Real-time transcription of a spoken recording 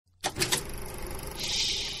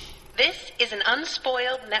is an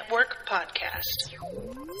Unspoiled Network podcast.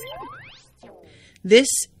 This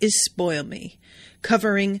is Spoil Me,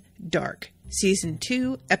 covering Dark, Season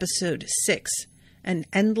 2, Episode 6, An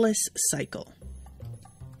Endless Cycle.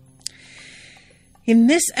 In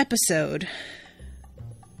this episode,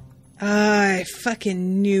 I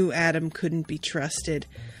fucking knew Adam couldn't be trusted.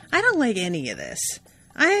 I don't like any of this.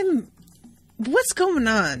 What's going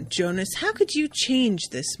on, Jonas? How could you change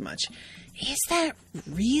this much? Is that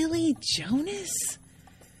really Jonas?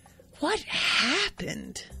 What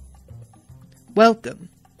happened? Welcome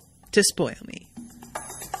to Spoil Me.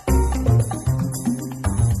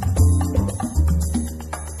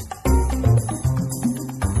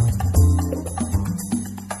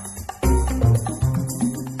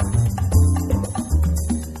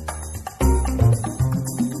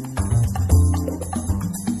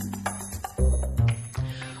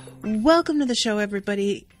 Welcome to the show,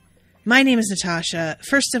 everybody. My name is Natasha.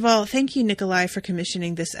 First of all, thank you, Nikolai, for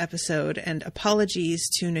commissioning this episode, and apologies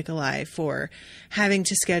to Nikolai for having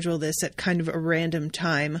to schedule this at kind of a random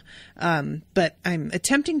time. But I'm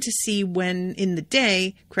attempting to see when in the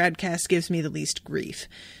day Crowdcast gives me the least grief.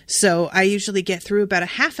 So I usually get through about a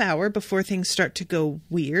half hour before things start to go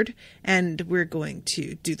weird, and we're going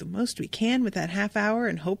to do the most we can with that half hour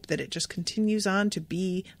and hope that it just continues on to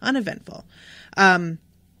be uneventful.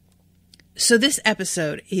 So this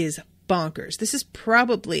episode is bonkers. This is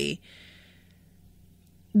probably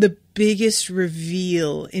the biggest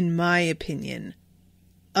reveal, in my opinion,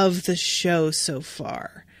 of the show so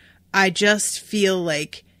far. I just feel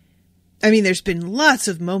like, there's been lots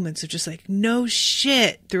of moments of just like, no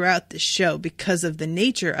shit throughout the show because of the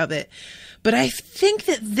nature of it. But I think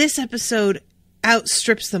that this episode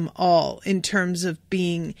outstrips them all in terms of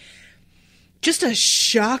being just a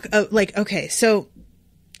shock of like, okay, so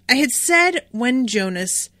I had said when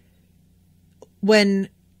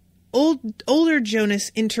older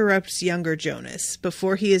Jonas interrupts younger Jonas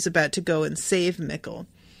before he is about to go and save Mikkel,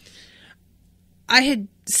 I had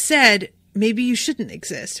said, maybe you shouldn't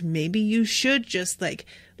exist. Maybe you should just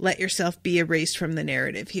let yourself be erased from the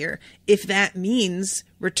narrative here. If that means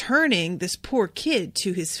returning this poor kid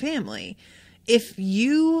to his family, if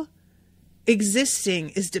you existing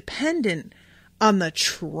is dependent on the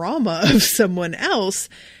trauma of someone else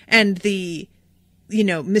and the,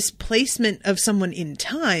 misplacement of someone in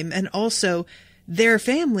time, and also their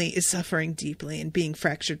family is suffering deeply and being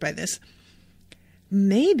fractured by this,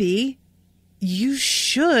 maybe you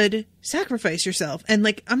should sacrifice yourself. And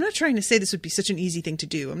I'm not trying to say this would be such an easy thing to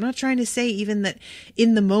do. I'm not trying to say even that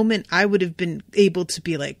in the moment I would have been able to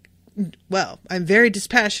be like, well, I'm very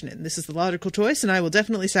dispassionate and this is the logical choice and I will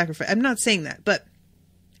definitely sacrifice. I'm not saying that, but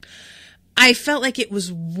I felt like it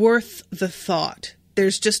was worth the thought.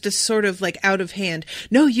 There's just a sort of out of hand,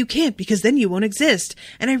 no, you can't because then you won't exist.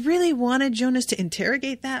 And I really wanted Jonas to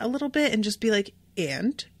interrogate that a little bit and just be like,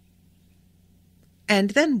 and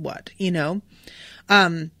then what,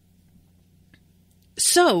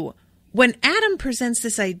 So when Adam presents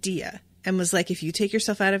this idea and was like, if you take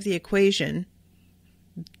yourself out of the equation,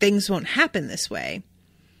 things won't happen this way.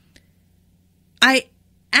 I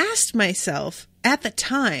asked myself at the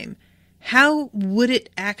time, how would it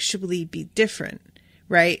actually be different,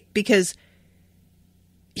 right? Because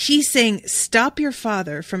he's saying, stop your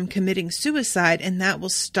father from committing suicide and that will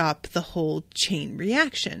stop the whole chain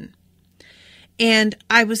reaction. And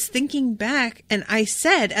I was thinking back and I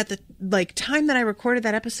said at the time that I recorded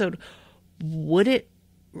that episode, would it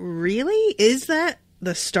really? Is that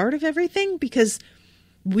the start of everything? Because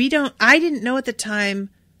I didn't know at the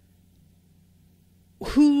time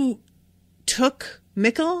who took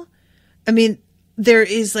Mikkel. There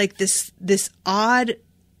is this odd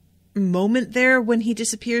moment there when he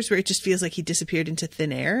disappears where it just feels like he disappeared into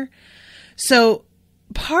thin air. So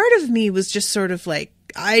part of me was just sort of like,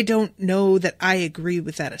 I don't know that I agree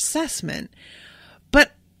with that assessment,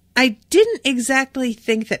 but I didn't exactly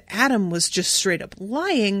think that Adam was just straight up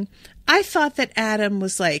lying. I thought that Adam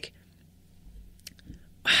was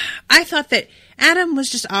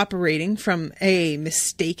just operating from a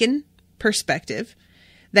mistaken perspective,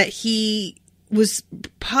 that he was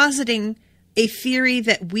positing a theory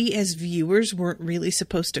that we as viewers weren't really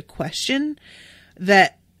supposed to question,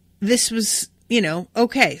 that this was,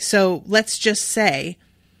 okay, so let's just say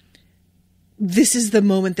this is the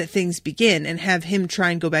moment that things begin and have him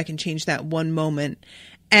try and go back and change that one moment.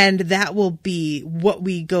 And that will be what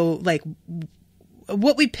we go,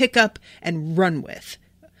 what we pick up and run with.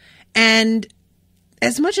 And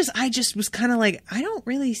as much as I just was kind of like, I don't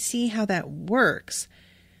really see how that works,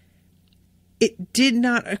 it did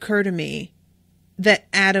not occur to me that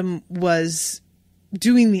Adam was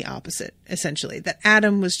doing the opposite, essentially. That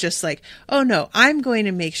Adam was just like, oh no, I'm going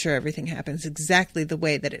to make sure everything happens exactly the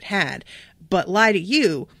way that it had, but lie to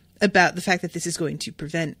you about the fact that this is going to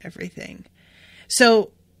prevent everything.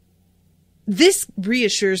 So this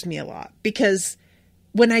reassures me a lot, because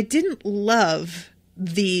when I didn't love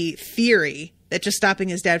the theory that just stopping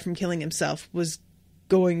his dad from killing himself was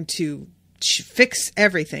going to fix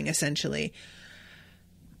everything, essentially,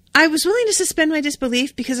 I was willing to suspend my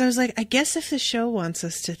disbelief, because I was like, I guess if the show wants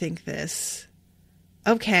us to think this,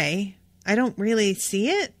 okay, I don't really see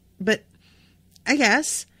it, but I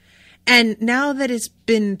guess. And now that it's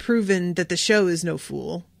been proven that the show is no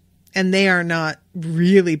fool, and they are not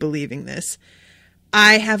really believing this,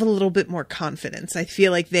 I have a little bit more confidence. I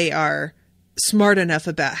feel like they are smart enough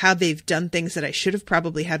about how they've done things that I should have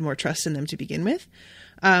probably had more trust in them to begin with.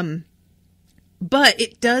 But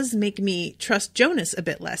it does make me trust Jonas a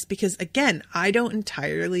bit less, because, again, I don't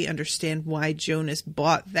entirely understand why Jonas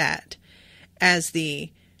bought that as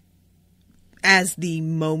the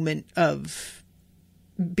moment of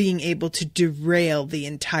being able to derail the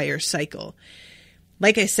entire cycle.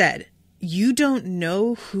 Like I said, you don't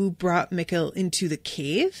know who brought Mikkel into the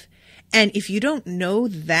cave. And if you don't know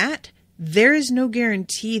that, there is no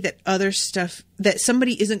guarantee that other stuff, that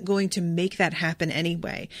somebody isn't going to make that happen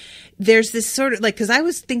anyway. There's this sort of, like, because I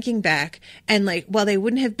was thinking back, and like, well, they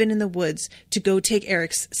wouldn't have been in the woods to go take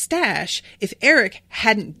Eric's stash if Eric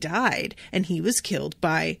hadn't died and he was killed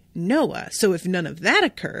by Noah. So if none of that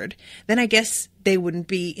occurred, then I guess they wouldn't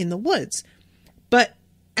be in the woods. But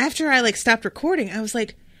after I like stopped recording, I was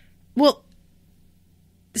like, well,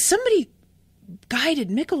 somebody guided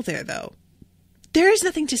Mikkel there, though. There is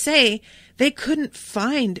nothing to say they couldn't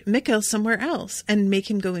find Mikkel somewhere else and make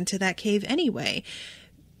him go into that cave anyway.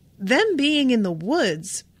 Them being in the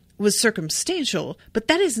woods was circumstantial, but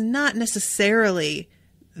that is not necessarily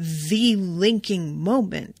the linking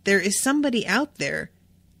moment. There is somebody out there,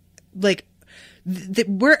 like, that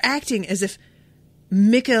we're acting as if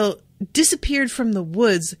Mikkel disappeared from the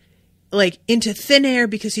woods, like, into thin air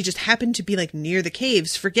because he just happened to be, like, near the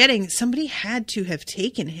caves, forgetting somebody had to have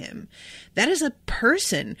taken him. That is a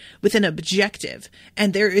person with an objective,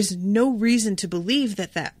 and there is no reason to believe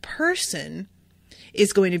that that person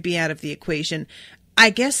is going to be out of the equation. I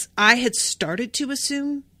guess I had started to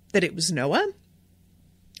assume that it was Noah,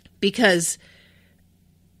 because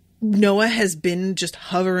Noah has been just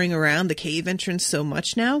hovering around the cave entrance so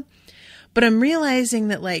much now. But I'm realizing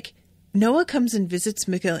that, like, Noah comes and visits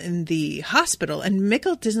Mikkel in the hospital, and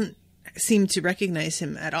Mikkel doesn't seem to recognize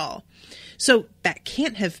him at all. So that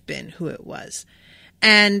can't have been who it was.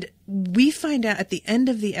 And we find out at the end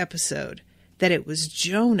of the episode that it was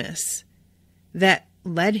Jonas that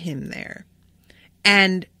led him there.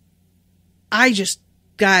 And I just,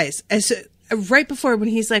 guys, right before, when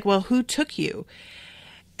he's like, well, who took you?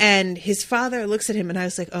 And his father looks at him, and I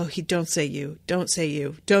was like, oh, don't say you, don't say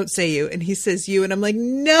you, don't say you. And he says you, and I'm like,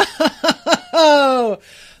 no, oh,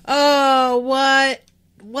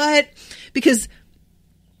 what? Because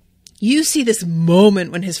you see this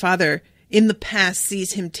moment when his father in the past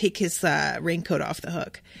sees him take his raincoat off the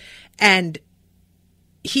hook, and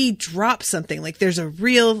he drops something. Like, there's a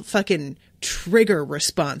real fucking trigger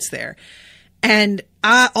response there. And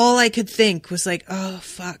all I could think was like, oh,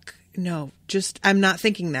 fuck. No, I'm not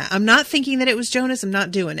thinking that. I'm not thinking that it was Jonas. I'm not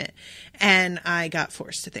doing it. And I got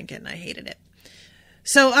forced to think it, and I hated it.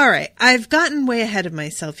 So, all right, I've gotten way ahead of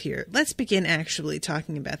myself here. Let's begin actually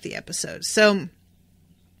talking about the episode. So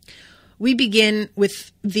we begin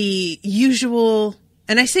with the usual,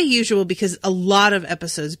 and I say usual because a lot of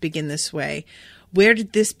episodes begin this way. Where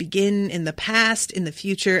did this begin in the past, in the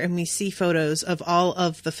future? And we see photos of all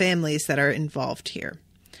of the families that are involved here.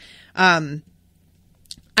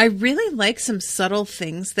 I really like some subtle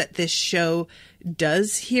things that this show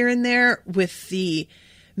does here and there with the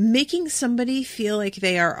making somebody feel like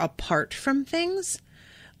they are apart from things.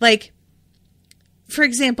 Like, for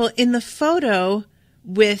example, in the photo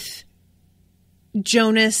with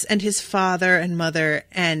Jonas and his father and mother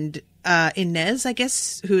and Inez, I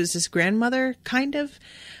guess, who is his grandmother, kind of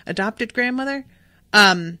adopted grandmother.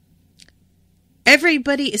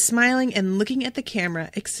 Everybody is smiling and looking at the camera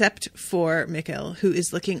except for Mikkel, who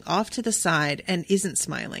is looking off to the side and isn't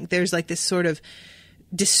smiling. There's like this sort of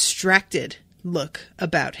distracted look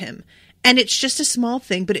about him. And it's just a small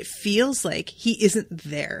thing, but it feels like he isn't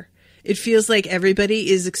there. It feels like everybody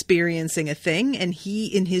is experiencing a thing and he,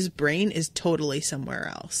 in his brain, is totally somewhere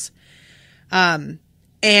else. And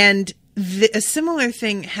a similar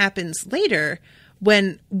thing happens later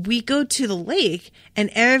when we go to the lake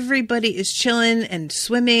and everybody is chilling and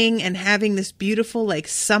swimming and having this beautiful, like,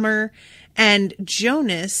 summer, and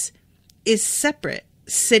Jonas is separate,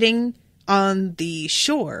 sitting on the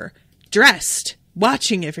shore, dressed,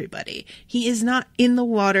 watching everybody. He is not in the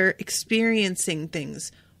water experiencing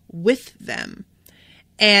things with them.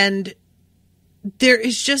 And there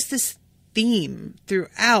is just this theme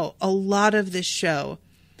throughout a lot of this show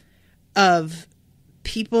of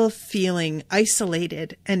people feeling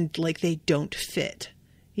isolated and like they don't fit,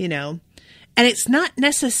 you know? And it's not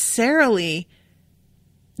necessarily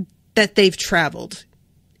that they've traveled.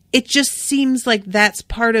 It just seems like that's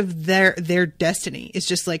part of their destiny. It's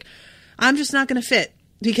just like, I'm just not going to fit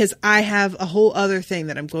because I have a whole other thing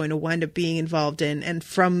that I'm going to wind up being involved in. And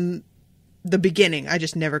from the beginning, I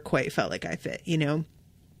just never quite felt like I fit, you know?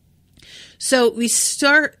 So we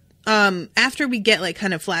start, after we get like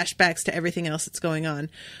kind of flashbacks to everything else that's going on,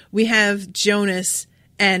 we have Jonas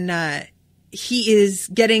and, he is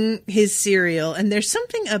getting his cereal, and there's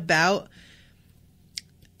something about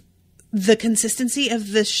the consistency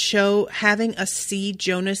of the show having us see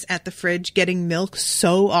Jonas at the fridge getting milk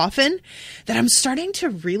so often that I'm starting to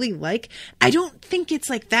really like. I don't think it's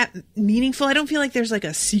like that meaningful. I don't feel like there's like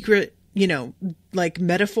a secret, you know, like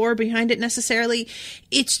metaphor behind it necessarily.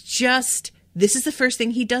 It's just, this is the first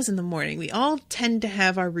thing he does in the morning. We all tend to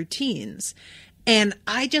have our routines, and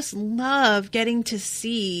I just love getting to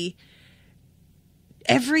see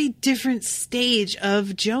every different stage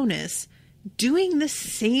of Jonas doing the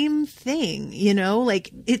same thing, you know, like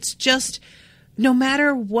it's just no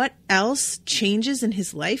matter what else changes in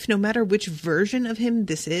his life, no matter which version of him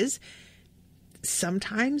this is,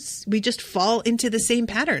 sometimes we just fall into the same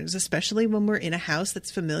patterns, especially when we're in a house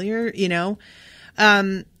that's familiar, you know.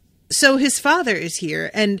 So his father is here,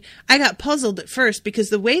 and I got puzzled at first because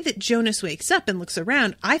the way that Jonas wakes up and looks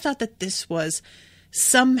around, I thought that this was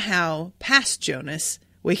somehow past Jonas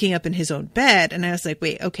waking up in his own bed. And I was like,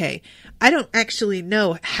 wait, okay, I don't actually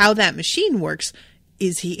know how that machine works.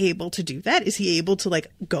 Is he able to do that? Is he able to like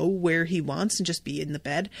go where he wants and just be in the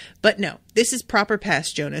bed? But no, this is proper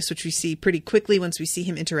past Jonas, which we see pretty quickly once we see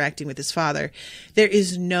him interacting with his father. There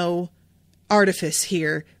is no artifice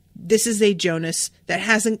here. This is a Jonas that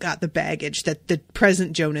hasn't got the baggage that the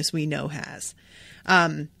present Jonas we know has.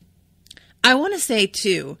 I want to say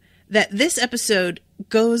too, that this episode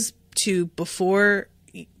goes to before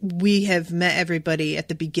we have met everybody at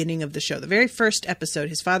the beginning of the show. The very first episode,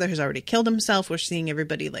 his father has already killed himself. We're seeing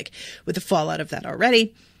everybody like with the fallout of that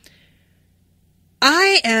already.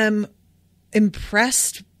 I am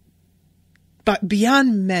impressed, but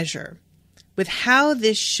beyond measure, with how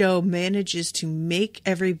this show manages to make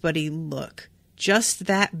everybody look just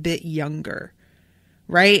that bit younger,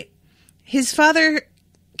 right? His father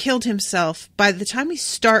killed himself by the time we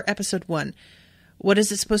start episode 1. What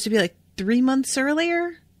is it supposed to be, like 3 months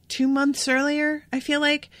earlier? 2 months earlier? I feel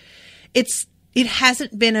like it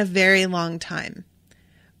hasn't been a very long time,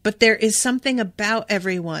 but there is something about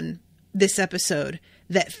everyone this episode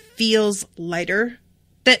that feels lighter,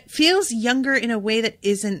 that feels younger in a way that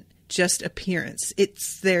isn't just appearance.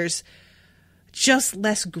 There's just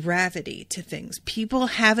less gravity to things. People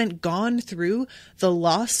haven't gone through the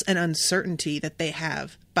loss and uncertainty that they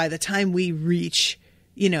have by the time we reach,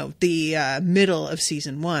 you know, the middle of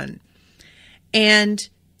season 1. And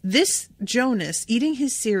this Jonas eating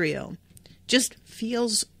his cereal just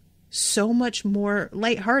feels so much more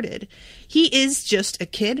lighthearted. He is just a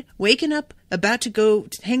kid waking up, about to go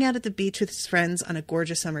hang out at the beach with his friends on a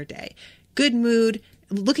gorgeous summer day. Good mood,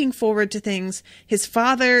 looking forward to things. His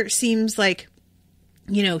father seems like,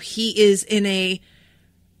 you know, he is in a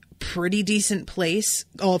pretty decent place,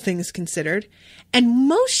 all things considered. And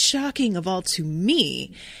most shocking of all to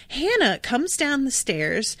me, Hannah comes down the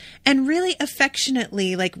stairs and really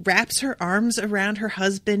affectionately like wraps her arms around her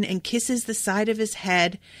husband and kisses the side of his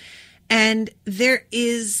head. And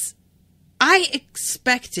I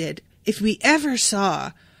expected, if we ever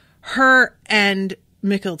saw her and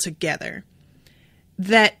Mikkel together,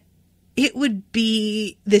 that it would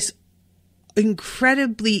be this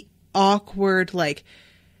incredibly awkward, like,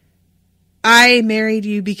 I married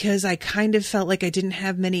you because I kind of felt like I didn't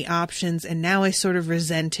have many options and now I sort of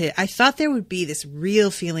resent it. I thought there would be this real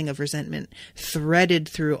feeling of resentment threaded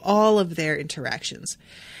through all of their interactions.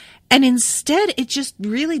 And instead, it just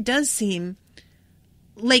really does seem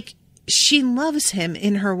like she loves him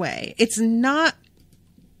in her way. It's not,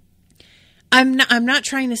 I'm not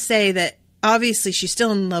trying to say that obviously she's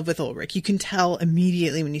still in love with Ulrich. You can tell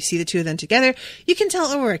immediately when you see the two of them together. You can tell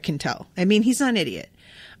Ulrich can tell. I mean, he's not an idiot.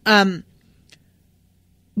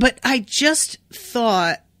 But I just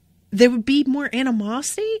thought there would be more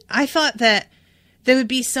animosity. I thought that there would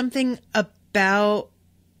be something about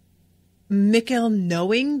Mikkel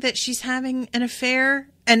knowing that she's having an affair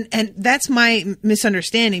And that's my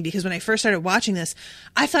misunderstanding, because when I first started watching this,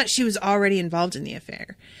 I thought she was already involved in the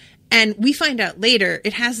affair. And we find out later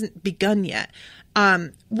it hasn't begun yet.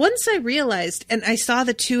 Once I realized, and I saw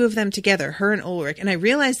the two of them together, her and Ulrich, and I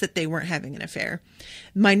realized that they weren't having an affair,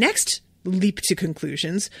 my next leap to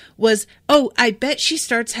conclusions was, oh, I bet she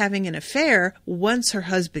starts having an affair once her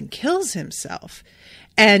husband kills himself.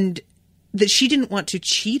 And that she didn't want to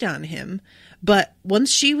cheat on him. But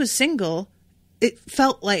once she was single, it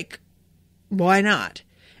felt like, why not?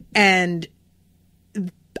 And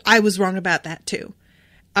I was wrong about that too.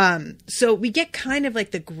 So we get kind of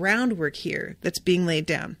like the groundwork here that's being laid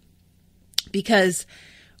down, because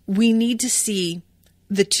we need to see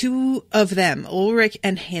the two of them, Ulrich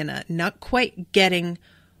and Hannah, not quite getting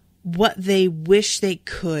what they wish they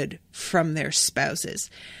could from their spouses.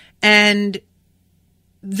 And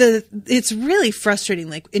it's really frustrating.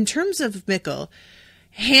 Like, in terms of Mikkel,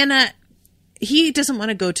 Hannah, he doesn't want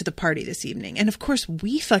to go to the party this evening. And of course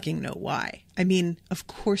we fucking know why. I mean, of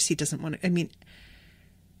course he doesn't want to. I mean,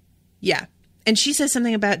 yeah. And she says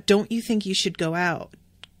something about, don't you think you should go out?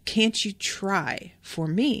 Can't you try for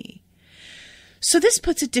me? So this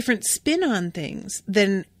puts a different spin on things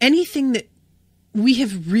than anything that we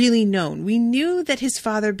have really known. We knew that his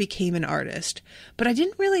father became an artist, but I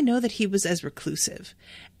didn't really know that he was as reclusive.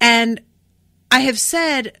 And I have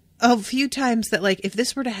said a few times that, like, if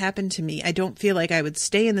this were to happen to me, I don't feel like I would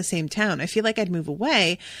stay in the same town. I feel like I'd move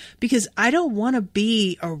away, because I don't want to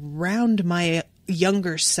be around my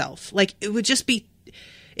younger self. Like, it would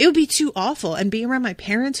be too awful. And being around my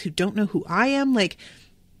parents who don't know who I am, like,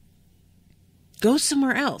 go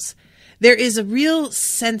somewhere else. There is a real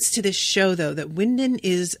sense to this show, though, that Winden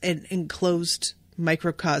is an enclosed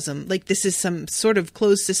microcosm. Like, this is some sort of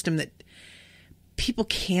closed system that people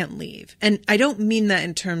can't leave. And I don't mean that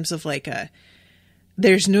in terms of like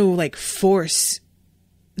there's no like force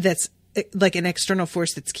that's like an external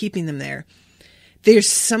force that's keeping them there. There's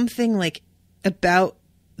something like about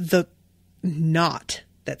the knot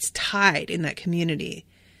that's tied in that community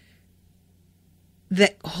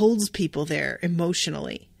that holds people there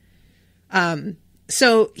emotionally.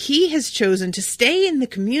 So he has chosen to stay in the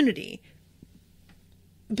community,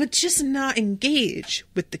 but just not engage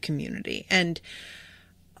with the community. And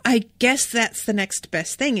I guess that's the next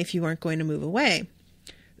best thing if you aren't going to move away.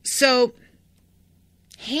 So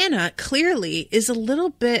Hannah clearly is a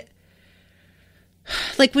little bit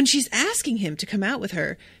like, when she's asking him to come out with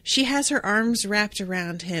her, she has her arms wrapped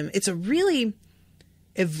around him. It's a really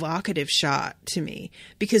evocative shot to me,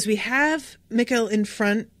 because we have Mikkel in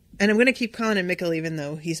front, and I'm going to keep calling him Mikkel even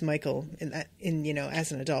though he's Michael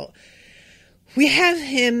as an adult. We have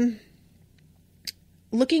him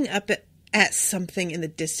looking up at something in the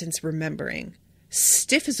distance, remembering,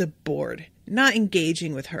 stiff as a board, not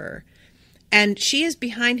engaging with her. And she is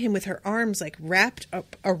behind him with her arms like wrapped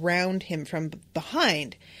up around him from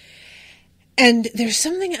behind. And there's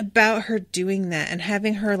something about her doing that and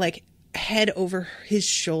having her like head over his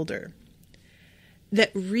shoulder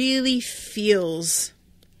that really feels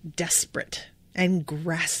desperate and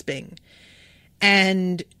grasping.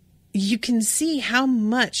 And you can see how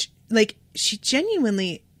much, like, she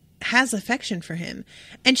genuinely has affection for him,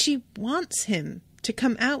 and she wants him to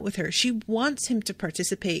come out with her. She wants him to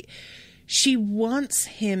participate. She wants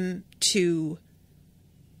him to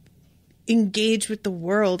engage with the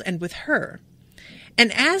world and with her.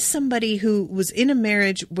 And as somebody who was in a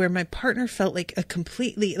marriage where my partner felt like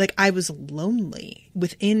I was lonely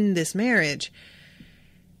within this marriage,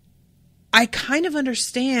 I kind of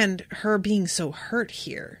understand her being so hurt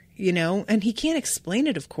here, and he can't explain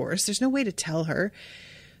it, of course. There's no way to tell her.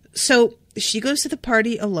 So she goes to the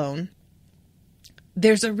party alone.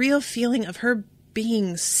 There's a real feeling of her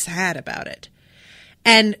being sad about it.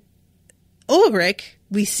 And Ulrich,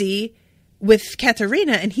 we see with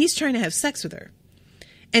Katharina, and he's trying to have sex with her.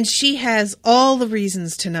 And she has all the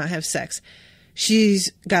reasons to not have sex.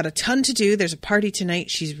 She's got a ton to do. There's a party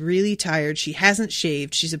tonight. She's really tired. She hasn't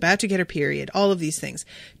shaved. She's about to get her period. All of these things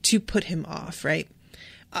to put him off, right?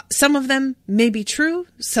 Some of them may be true.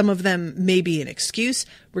 Some of them may be an excuse.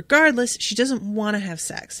 Regardless, she doesn't want to have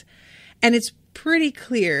sex. And it's pretty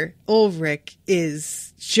clear Ulrich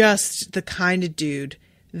is just the kind of dude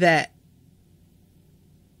that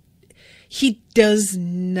he does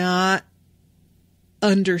not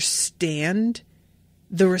understand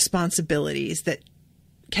the responsibilities that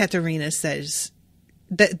Katharina says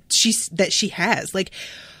that she has. Like,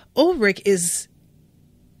 Ulrich is,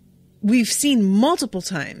 we've seen multiple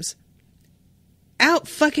times, out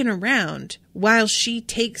fucking around while she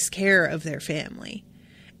takes care of their family.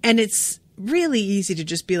 And it's really easy to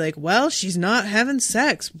just be like, well, she's not having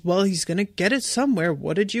sex. Well, he's going to get it somewhere.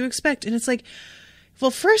 What did you expect? And it's like,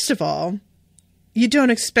 well, first of all, you don't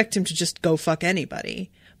expect him to just go fuck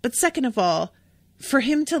anybody. But second of all, for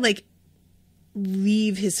him to like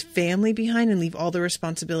leave his family behind and leave all the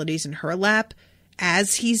responsibilities in her lap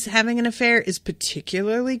as he's having an affair is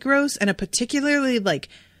particularly gross and a particularly like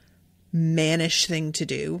mannish thing to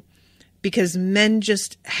do, because men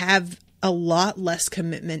just have a lot less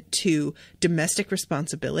commitment to domestic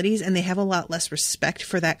responsibilities and they have a lot less respect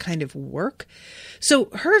for that kind of work. So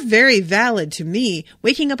her very valid to me,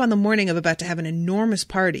 waking up on the morning of about to have an enormous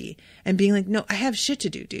party and being like, no, I have shit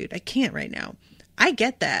to do, dude. I can't right now. I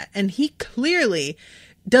get that. And he clearly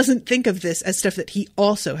doesn't think of this as stuff that he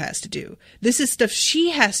also has to do. This is stuff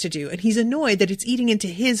she has to do. And he's annoyed that it's eating into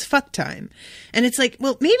his fuck time. And it's like,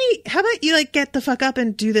 well, maybe, how about you like get the fuck up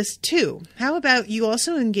and do this too? How about you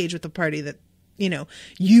also engage with the party that, you know,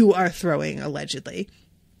 you are throwing allegedly?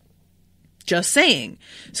 Just saying.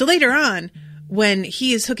 So later on, when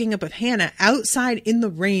he is hooking up with Hannah outside in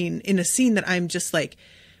the rain in a scene that I'm just like,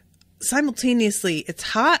 simultaneously, it's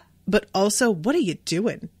hot, but also, what are you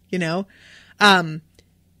doing? You know?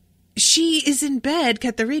 She is in bed,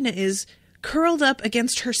 Katharina is, curled up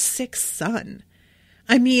against her sick son.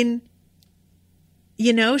 I mean,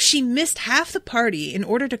 you know, she missed half the party in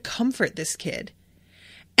order to comfort this kid.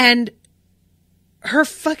 And her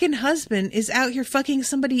fucking husband is out here fucking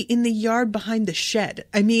somebody in the yard behind the shed.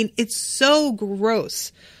 I mean, it's so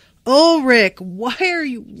gross. Ulrich, why are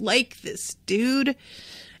you like this, dude?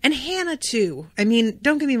 And Hannah, too. I mean,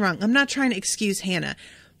 don't get me wrong. I'm not trying to excuse Hannah.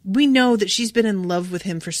 We know that she's been in love with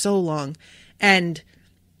him for so long. And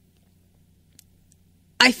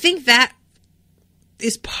I think that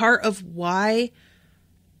is part of why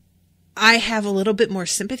I have a little bit more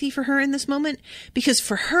sympathy for her in this moment. Because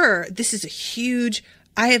for her, this is a huge,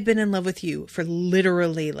 I have been in love with you for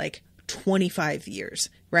literally like 25 years,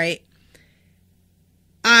 right?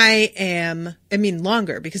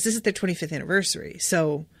 Longer, because this is their 25th anniversary.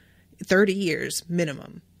 So 30 years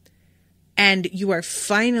minimum. And you are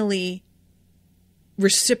finally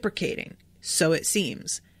reciprocating, so it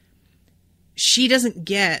seems. She doesn't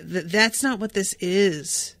get that that's not what this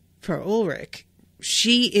is for Ulrich.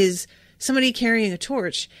 She is somebody carrying a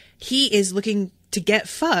torch. He is looking to get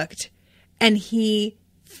fucked, and he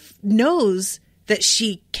knows that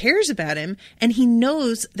she cares about him, and he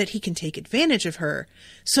knows that he can take advantage of her.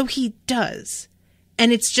 So he does.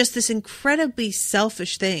 And it's just this incredibly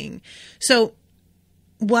selfish thing. So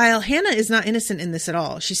while Hannah is not innocent in this at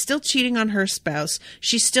all, she's still cheating on her spouse.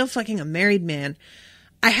 She's still fucking a married man.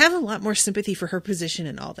 I have a lot more sympathy for her position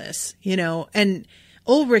in all this, you know, and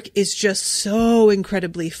Ulrich is just so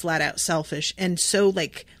incredibly flat out selfish and so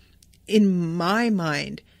like, in my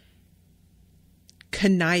mind,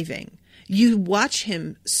 conniving. You watch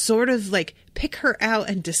him sort of like pick her out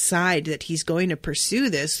and decide that he's going to pursue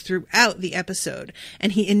this throughout the episode.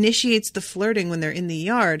 And he initiates the flirting when they're in the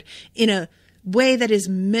yard in a way that is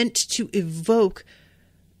meant to evoke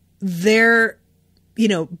their, you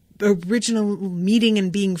know, original meeting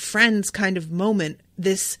and being friends kind of moment.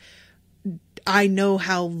 This, I know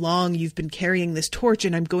how long you've been carrying this torch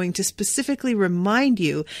and I'm going to specifically remind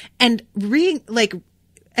you and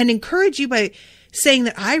encourage you by saying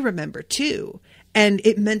that I remember too. And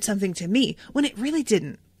it meant something to me when it really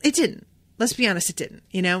didn't. It didn't. Let's be honest. It didn't,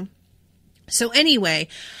 you know? So anyway,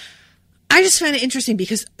 I just find it interesting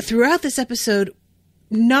because throughout this episode,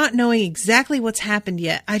 not knowing exactly what's happened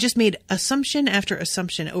yet, I just made assumption after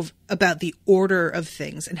assumption about the order of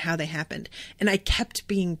things and how they happened. And I kept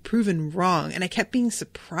being proven wrong and I kept being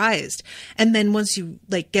surprised. And then once you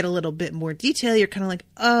like get a little bit more detail, you're kind of like,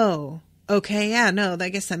 oh, okay, yeah, no, I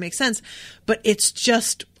guess that makes sense. But it's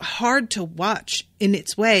just hard to watch in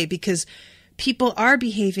its way because people are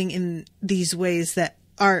behaving in these ways that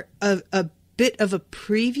are a bit of a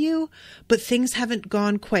preview, but things haven't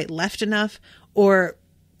gone quite left enough, or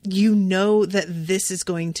you know that this is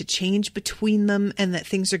going to change between them and that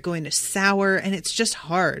things are going to sour, and it's just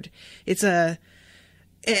hard. It's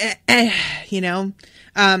you know.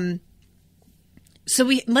 So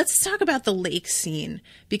let's talk about the lake scene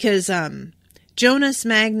because Jonas,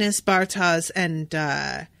 Magnus, Bartosz, and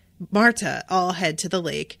Marta all head to the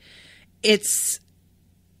lake. It's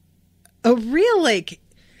a real like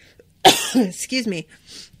excuse me.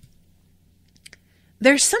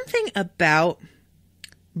 There's something about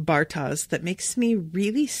Bartosz that makes me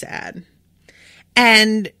really sad.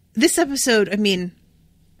 And this episode, I mean,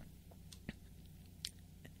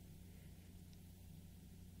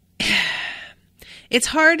 it's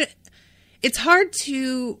hard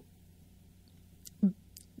to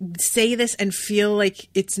say this and feel like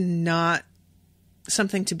it's not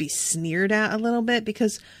something to be sneered at a little bit,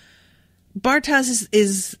 because Bartosz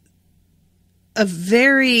is a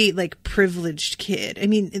very, like, privileged kid. I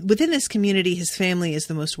mean, within this community, his family is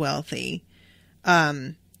the most wealthy.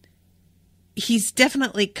 He's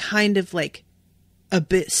definitely kind of, like, a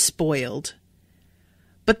bit spoiled.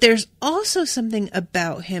 But there's also something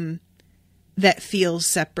about him that feels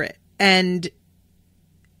separate. And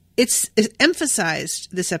it's emphasized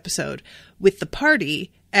this episode with the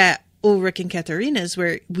party at Ulrich and Katharina's,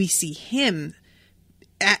 where we see him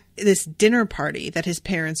at this dinner party that his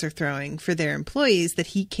parents are throwing for their employees that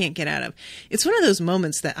he can't get out of. It's one of those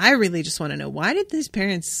moments that I really just want to know, why did his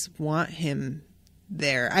parents want him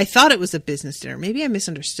there? I thought it was a business dinner. Maybe I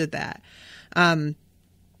misunderstood that.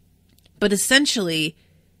 But essentially,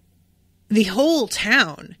 the whole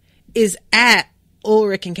town is at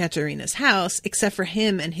Ulrich and Katharina's house, except for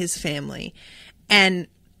him and his family. And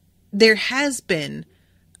there has been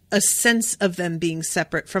a sense of them being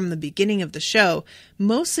separate from the beginning of the show,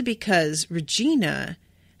 mostly because Regina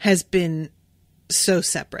has been so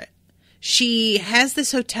separate. She has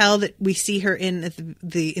this hotel that we see her in at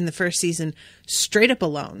in the first season, straight up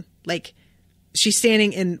alone. Like, she's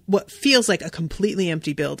standing in what feels like a completely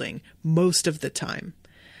empty building most of the time.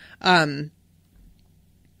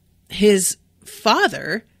 His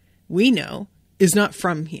father, we know, is not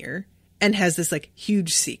from here and has this, like,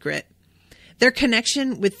 huge secret. Their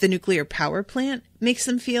connection with the nuclear power plant makes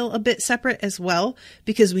them feel a bit separate as well,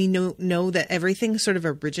 because we know that everything sort of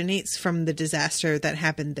originates from the disaster that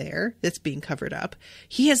happened there that's being covered up.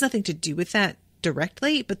 He has nothing to do with that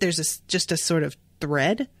directly, but there's just a sort of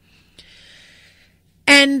thread.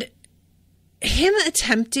 And him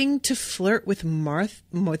attempting to flirt with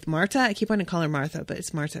Marta, I keep wanting to call her Martha, but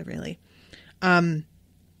it's Marta, really. Man,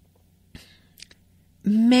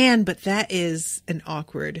 but that is an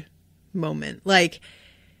awkward moment. Like,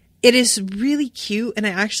 it is really cute, and I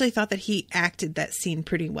actually thought that he acted that scene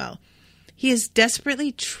pretty well. He is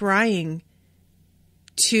desperately trying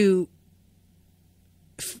to,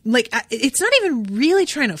 like, it's not even really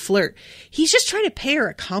trying to flirt. He's just trying to pay her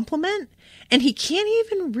a compliment, and he can't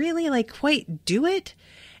even really, like, quite do it.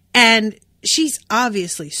 And she's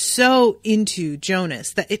obviously so into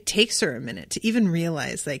Jonas that it takes her a minute to even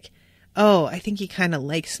realize, like, oh, I think he kind of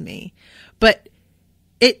likes me. But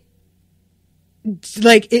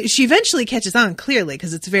she eventually catches on, clearly,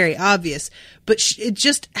 because it's very obvious. But it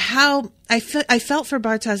just, how I felt for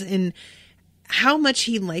Bartosz in how much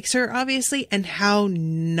he likes her, obviously, and how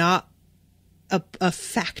not a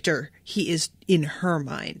factor he is in her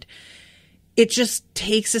mind. It just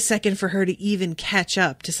takes a second for her to even catch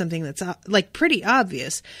up to something that's, like, pretty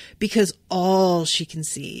obvious, because all she can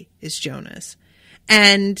see is Jonas.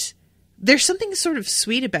 And there's something sort of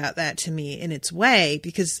sweet about that to me in its way,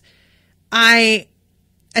 because I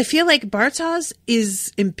feel like Bartosz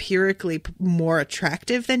is empirically more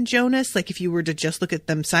attractive than Jonas, like if you were to just look at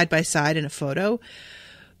them side by side in a photo.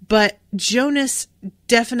 But Jonas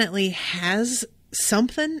definitely has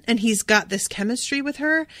something, and he's got this chemistry with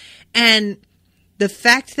her. And the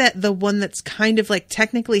fact that the one that's kind of, like,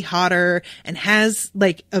 technically hotter and has,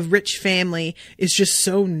 like, a rich family is just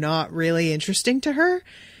so not really interesting to her.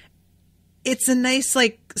 It's a nice,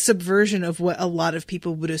 like, subversion of what a lot of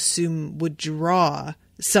people would assume would draw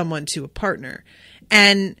someone to a partner.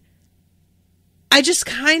 And I just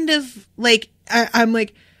kind of, like, I'm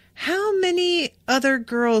like, how many other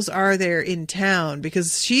girls are there in town?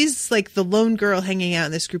 Because she's, like, the lone girl hanging out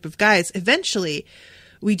in this group of guys. Eventually,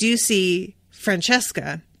 we do see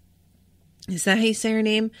Francesca. Is that how you say her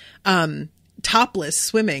name? Topless,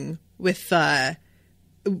 swimming with,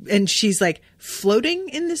 and she's, like, floating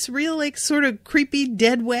in this real, like, sort of creepy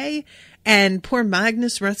dead way. And poor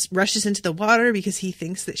Magnus rushes into the water because he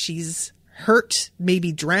thinks that she's hurt,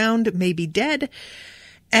 maybe drowned, maybe dead.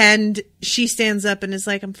 And she stands up and is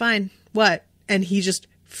like, I'm fine. What? And he just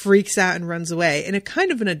freaks out and runs away in a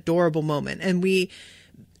kind of an adorable moment. And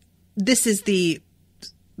this is the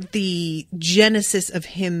genesis of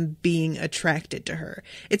him being attracted to her.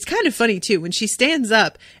 It's kind of funny too. When she stands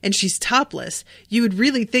up and she's topless, you would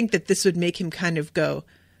really think that this would make him kind of go,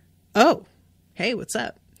 oh, hey, what's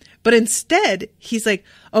up? But instead he's like,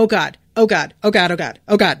 oh God, oh God, oh God, oh God,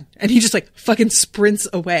 oh God. And he just, like, fucking sprints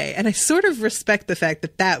away. And I sort of respect the fact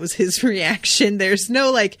that that was his reaction. There's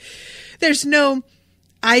no,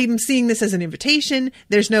 I'm seeing this as an invitation.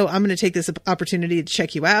 There's no, I'm going to take this opportunity to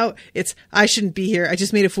check you out. It's, I shouldn't be here. I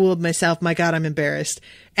just made a fool of myself. My God, I'm embarrassed.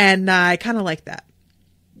 And I kind of like that.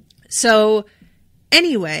 So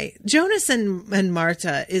anyway, Jonas and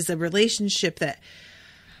Marta is a relationship that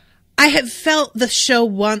I have felt the show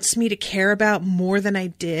wants me to care about more than I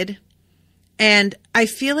did. And I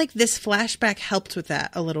feel like this flashback helped with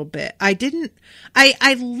that a little bit. I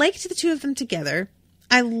liked the two of them together.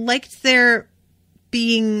 I liked their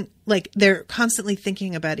being like, they're constantly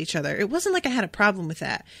thinking about each other. It wasn't like I had a problem with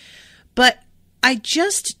that, but I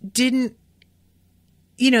just didn't,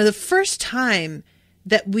 the first time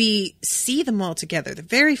that we see them all together, the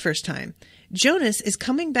very first time, Jonas is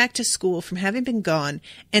coming back to school from having been gone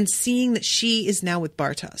and seeing that she is now with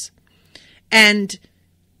Bartos. And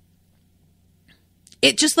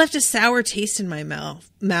it just left a sour taste in my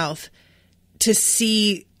mouth to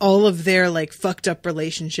see all of their like fucked up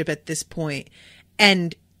relationship at this point.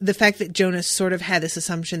 And the fact that Jonas sort of had this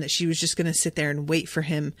assumption that she was just going to sit there and wait for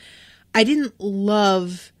him. I didn't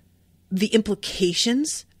love the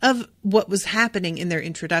implications of what was happening in their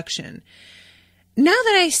introduction. Now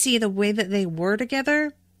that I see the way that they were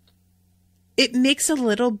together, it makes a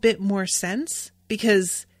little bit more sense,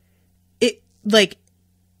 because it, like,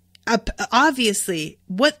 obviously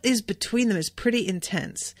what is between them is pretty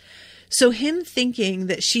intense. So him thinking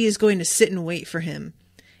that she is going to sit and wait for him,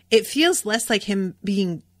 it feels less like him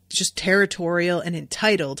being just territorial and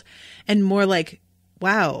entitled and more like,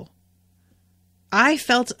 wow, I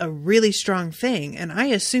felt a really strong thing and I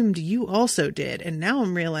assumed you also did. And now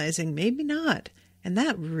I'm realizing maybe not. And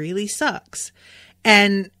that really sucks.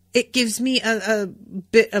 And it gives me a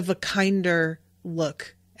bit of a kinder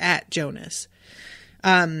look at Jonas.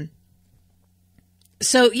 So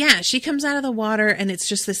yeah, she comes out of the water and it's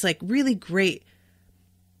just this like really great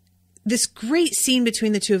scene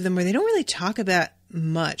between the two of them where they don't really talk about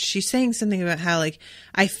much. She's saying something about how like,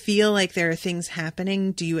 I feel like there are things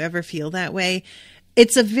happening. Do you ever feel that way?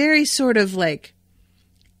 It's a very sort of like,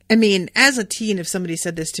 I mean, as a teen, if somebody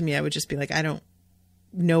said this to me, I would just be like, I don't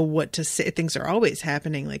know what to say. Things are always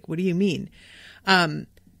happening. Like, what do you mean?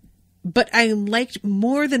 But I liked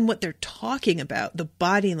more than what they're talking about, the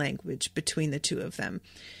body language between the two of them.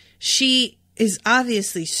 She is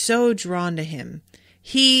obviously so drawn to him.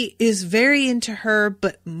 He is very into her,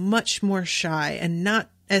 but much more shy and not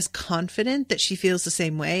as confident that she feels the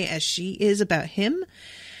same way as she is about him.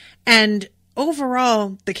 And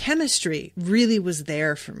overall, the chemistry really was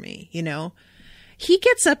there for me, He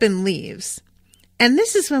gets up and leaves. And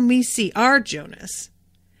this is when we see our Jonas,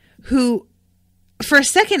 who, for a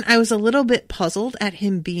second, I was a little bit puzzled at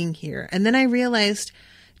him being here. And then I realized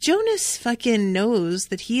Jonas fucking knows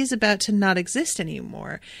that he is about to not exist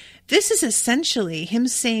anymore. This is essentially him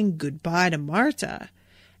saying goodbye to Marta.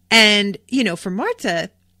 And, for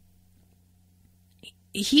Marta,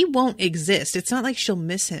 he won't exist. It's not like she'll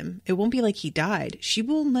miss him. It won't be like he died. She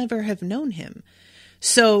will never have known him.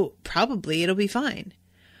 So probably it'll be fine.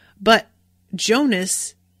 But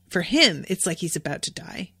Jonas, for him, it's like he's about to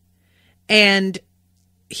die. And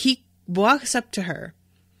he walks up to her.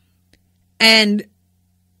 And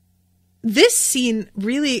this scene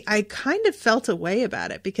really, I kind of felt a way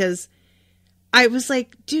about it because I was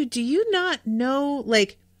like, dude, do you not know,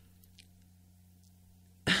 like,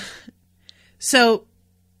 so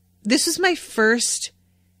this was my first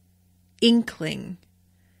inkling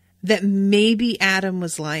that maybe Adam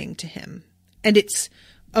was lying to him. And it's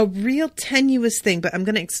a real tenuous thing, but I'm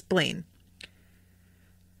going to explain.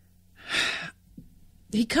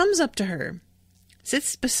 He comes up to her,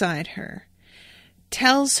 sits beside her,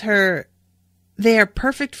 tells her they are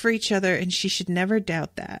perfect for each other and she should never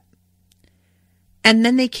doubt that. And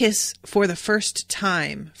then they kiss for the first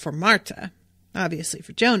time for Marta. Obviously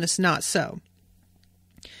for Jonas, not so.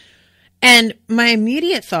 And my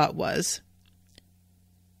immediate thought was,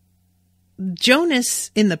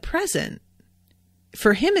 Jonas in the present,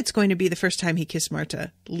 for him it's going to be the first time he kissed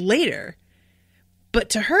Marta later. But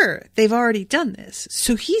to her, they've already done this.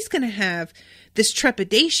 So he's going to have this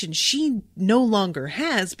trepidation she no longer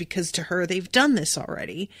has because to her, they've done this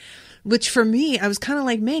already. Which for me, I was kind of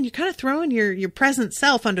like, man, you're kind of throwing your present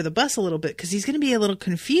self under the bus a little bit because he's going to be a little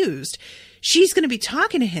confused. She's going to be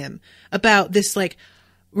talking to him about this like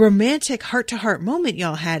romantic heart-to-heart moment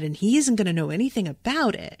y'all had and he isn't going to know anything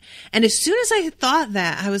about it. And as soon as I thought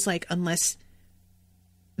that, I was like, unless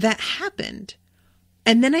that happened.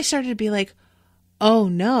 And then I started to be like, oh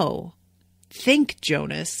no, think,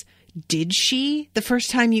 Jonas, did she, the first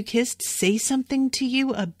time you kissed, say something to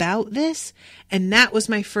you about this? And that was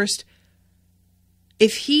my first,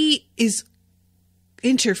 if he is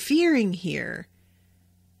interfering here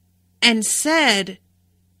and said,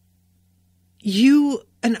 you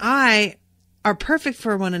and I are perfect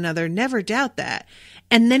for one another, never doubt that.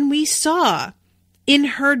 And then we saw in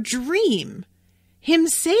her dream him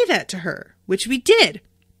say that to her, which we did.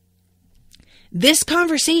 This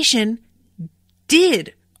conversation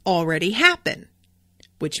did already happen,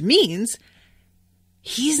 which means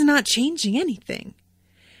he's not changing anything.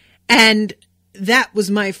 And that was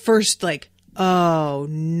my first, like, oh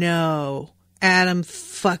no, Adam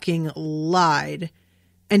fucking lied.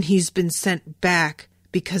 And he's been sent back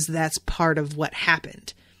because that's part of what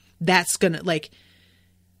happened. That's gonna, like,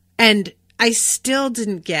 and I still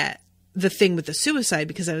didn't get the thing with the suicide,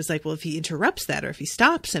 because I was like, well, if he interrupts that or if he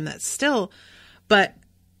stops him, that's still, but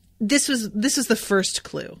this was the first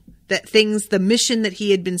clue that the mission that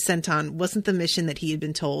he had been sent on wasn't the mission that he had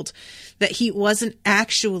been told, that he wasn't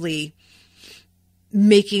actually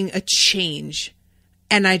making a change.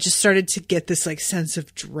 And I just started to get this like sense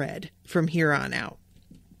of dread from here on out.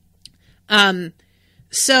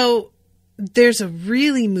 So there's a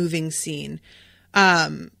really moving scene.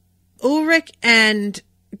 Ulrich and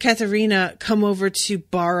Katharina come over to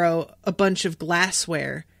borrow a bunch of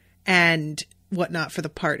glassware and whatnot for the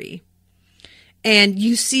party. And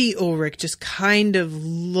you see Ulrich just kind of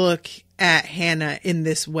look at Hannah in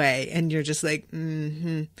this way. And you're just like,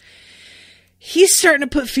 He's starting to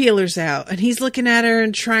put feelers out, and he's looking at her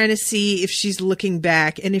and trying to see if she's looking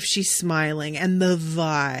back and if she's smiling and the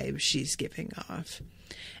vibe she's giving off.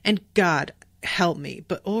 And God help me,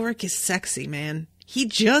 but Ulrich is sexy, man. He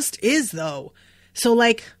just is, though. So,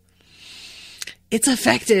 like, it's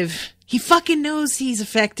effective. He fucking knows he's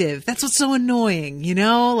effective. That's what's so annoying, you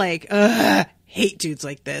know? Like, hate dudes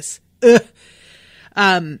like this.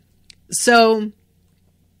 So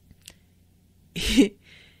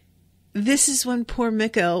this is when poor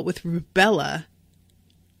Mikkel with rubella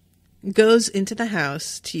goes into the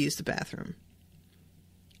house to use the bathroom.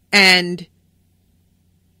 And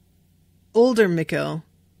older Mikkel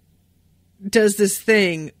does this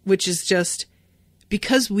thing, which is just,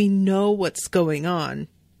 because we know what's going on,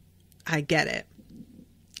 I get it.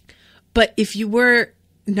 But if you were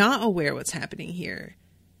not aware what's happening here,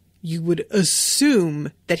 you would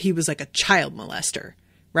assume that he was like a child molester,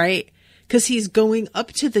 right? Because he's going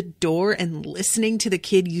up to the door and listening to the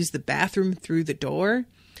kid use the bathroom through the door,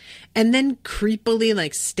 and then creepily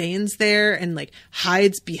like stands there and like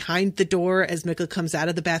hides behind the door as Mikkel comes out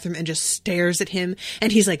of the bathroom and just stares at him.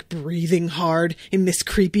 And he's like breathing hard in this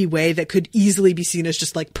creepy way that could easily be seen as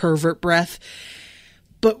just like pervert breath.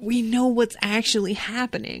 But we know what's actually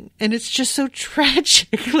happening. And it's just so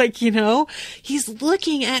tragic. Like, you know, he's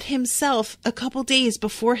looking at himself a couple days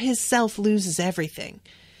before his self loses everything.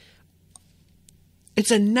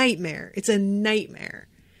 It's a nightmare. It's a nightmare.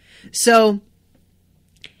 So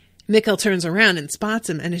Mikkel turns around and spots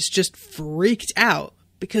him and is just freaked out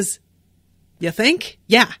because, you think?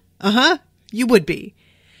 Yeah. You would be.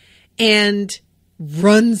 And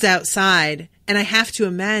runs outside. And I have to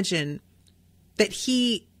imagine that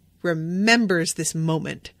he remembers this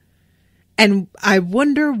moment. And I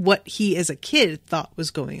wonder what he as a kid thought was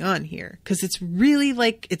going on here. Because it's really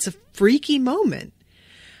like, it's a freaky moment.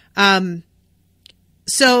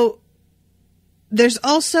 So there's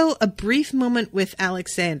also a brief moment with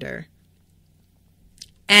Alexander.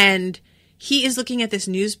 And he is looking at this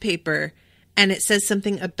newspaper and it says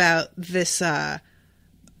something about this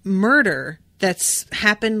murder that's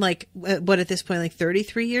happened like, what at this point, like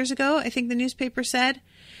 33 years ago, I think the newspaper said.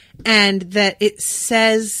 And that it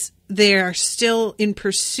says they are still in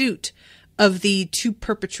pursuit of the two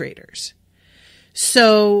perpetrators.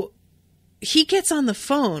 So he gets on the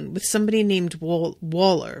phone with somebody named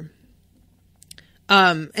Waller.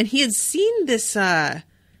 And he had seen this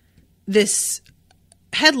this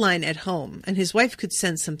headline at home, and his wife could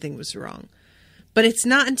sense something was wrong. But it's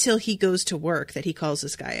not until he goes to work that he calls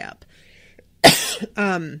this guy up.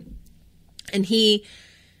 And he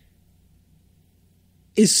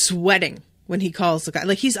is sweating when he calls the guy.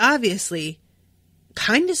 Like, he's obviously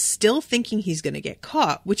kind of still thinking he's going to get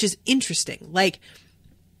caught, which is interesting. Like,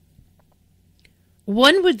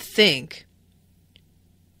 one would think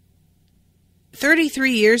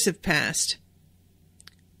 33 years have passed.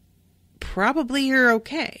 Probably you're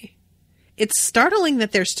okay. It's startling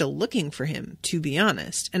that they're still looking for him, to be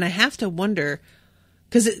honest. And I have to wonder,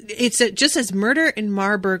 because it's just as murder in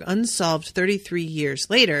Marburg unsolved 33 years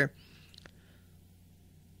later,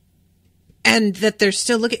 and that they're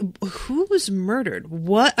still looking. Who was murdered?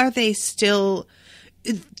 What are they still?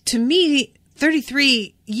 To me,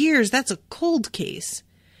 33 years, that's a cold case.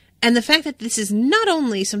 And the fact that this is not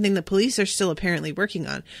only something the police are still apparently working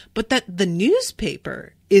on, but that the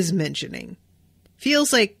newspaper is mentioning,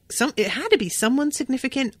 feels like it had to be someone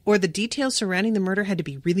significant, or the details surrounding the murder had to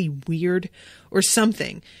be really weird or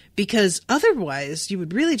something, because otherwise you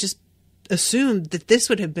would really just assume that this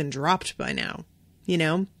would have been dropped by now, you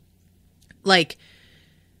know? Like,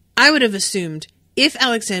 I would have assumed if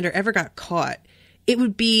Alexander ever got caught, it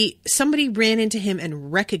would be somebody ran into him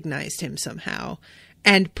and recognized him somehow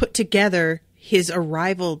and put together his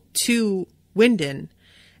arrival to Winden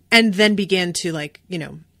and then began to, like, you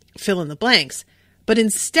know, fill in the blanks. But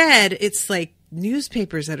instead, it's like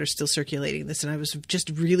newspapers that are still circulating this, and I was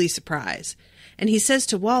just really surprised. And he says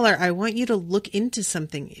to Waller, I want you to look into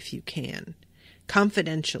something if you can,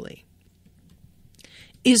 confidentially.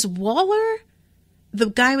 Is Waller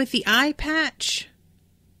the guy with the eye patch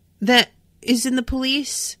that is in the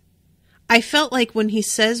police? I felt like when he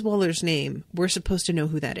says Waller's name, we're supposed to know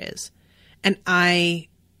who that is. And I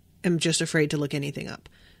am just afraid to look anything up.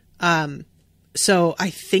 So I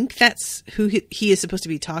think that's who he is supposed to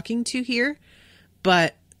be talking to here,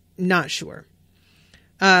 but not sure.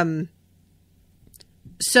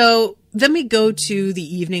 So then we go to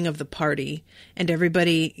the evening of the party and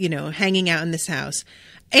everybody, you know, hanging out in this house.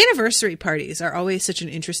 Anniversary parties are always such an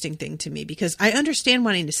interesting thing to me because I understand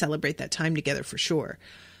wanting to celebrate that time together for sure.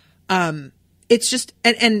 It's just,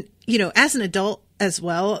 and, you know, as an adult as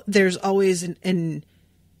well, there's always an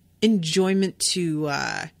enjoyment to,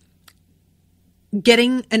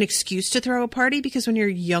 getting an excuse to throw a party, because when you're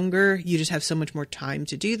younger, you just have so much more time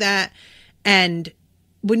to do that. And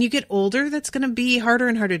when you get older, that's going to be harder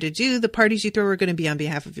and harder to do. The parties you throw are going to be on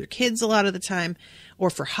behalf of your kids a lot of the time, or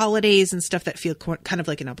for holidays and stuff that feel kind of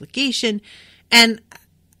like an obligation.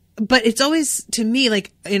 But it's always, to me,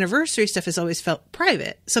 like, anniversary stuff has always felt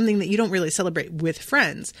private, something that you don't really celebrate with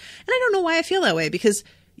friends. And I don't know why I feel that way, because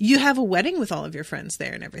you have a wedding with all of your friends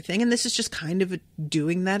there and everything. And this is just kind of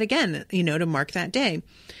doing that again, you know, to mark that day.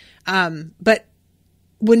 But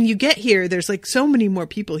when you get here, there's like so many more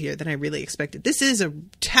people here than I really expected. This is a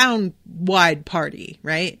town-wide party,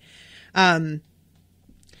 right? And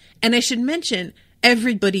I should mention,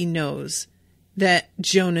 everybody knows that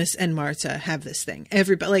Jonas and Marta have this thing.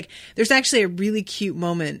 Everybody, like, there's actually a really cute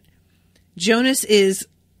moment. Jonas is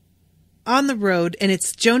on the road, and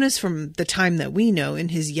it's Jonas from the time that we know in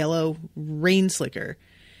his yellow rain slicker.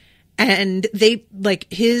 And they, like,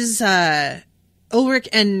 his, Ulrich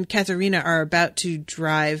and Katharina are about to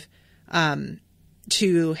drive,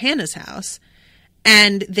 to Hannah's house,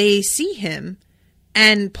 and they see him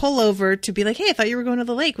and pull over to be like, hey, I thought you were going to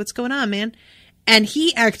the lake. What's going on, man? And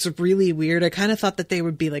he acts really weird. I kind of thought that they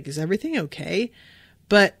would be like, is everything okay?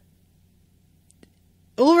 But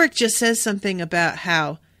Ulrich just says something about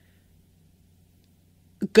how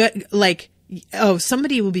good, like, oh,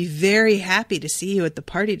 somebody will be very happy to see you at the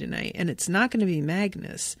party tonight, and it's not going to be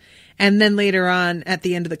Magnus. And then later on at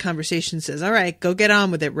the end of the conversation says, all right, go get on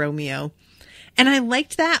with it, Romeo. And I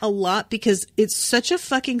liked that a lot because it's such a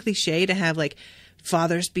fucking cliche to have, like,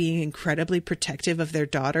 fathers being incredibly protective of their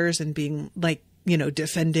daughters and being, like, you know,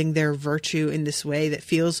 defending their virtue in this way that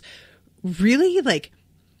feels really, like,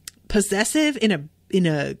 possessive in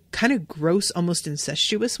a kind of gross, almost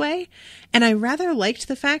incestuous way. And I rather liked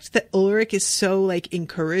the fact that Ulrich is so, like,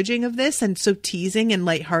 encouraging of this and so teasing and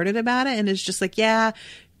lighthearted about it. And is just like, yeah,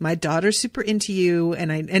 my daughter's super into you.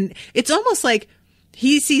 And it's almost like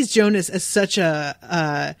he sees Jonas as such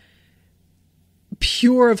a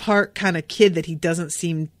pure of heart kind of kid that he doesn't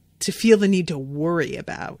seem to feel the need to worry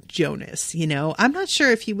about Jonas. You know, I'm not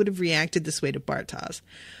sure if he would have reacted this way to Bartosz,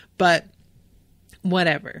 but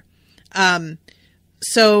whatever.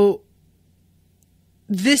 So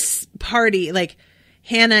this party, like,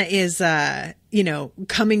 Hannah is, you know,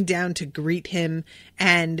 coming down to greet him,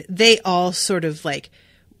 and they all sort of, like,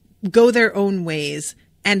 go their own ways.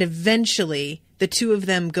 And eventually the two of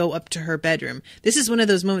them go up to her bedroom. This is one of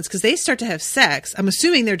those moments because they start to have sex. I'm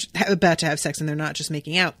assuming they're about to have sex and they're not just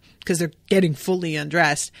making out because they're getting fully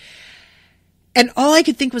undressed. And all I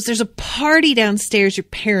could think was, there's a party downstairs. Your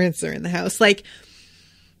parents are in the house. Like,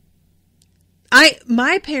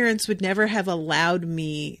 my parents would never have allowed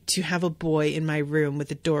me to have a boy in my room with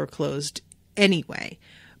the door closed anyway.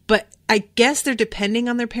 But I guess they're depending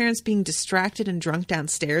on their parents being distracted and drunk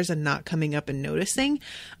downstairs and not coming up and noticing.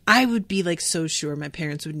 I would be, like, so sure my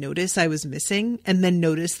parents would notice I was missing and then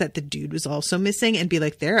notice that the dude was also missing and be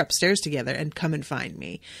like, they're upstairs together and come and find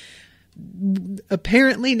me.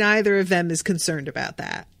 Apparently neither of them is concerned about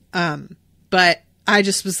that. But I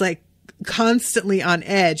just was, like, constantly on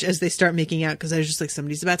edge as they start making out because I was just like,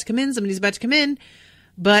 somebody's about to come in.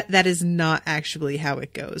 But that is not actually how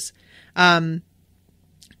it goes.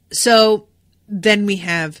 So then we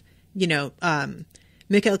have, you know,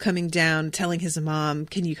 Mikkel coming down, telling his mom,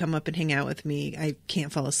 can you come up and hang out with me? I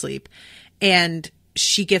can't fall asleep. And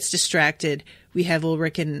she gets distracted. We have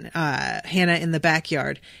Ulrich and Hannah in the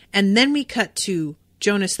backyard. And then we cut to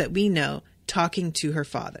Jonas that we know talking to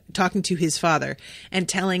his father and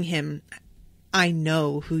telling him, I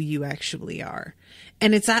know who you actually are.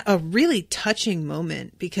 And it's a really touching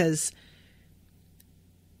moment because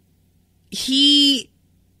he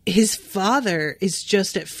his father is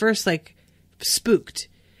just at first like spooked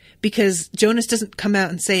because Jonas doesn't come out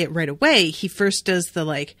and say it right away. He first does the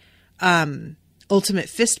like ultimate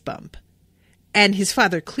fist bump, and his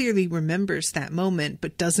father clearly remembers that moment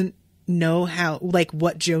but doesn't know how, like,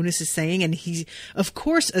 what Jonas is saying. And he of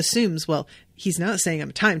course assumes, well, he's not saying I'm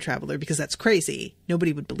a time traveler because that's crazy.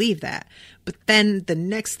 Nobody would believe that. But then the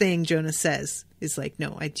next thing Jonas says is like,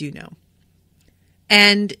 no, I do know.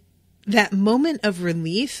 And that moment of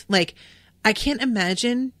relief, like, I can't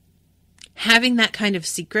imagine having that kind of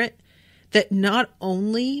secret that not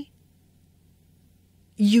only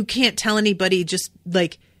you can't tell anybody, just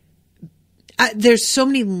like, there's so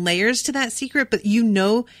many layers to that secret, but you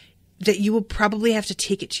know that you will probably have to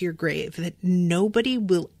take it to your grave, that nobody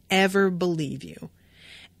will ever believe you.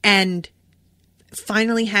 And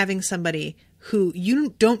finally having somebody who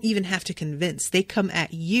you don't even have to convince, they come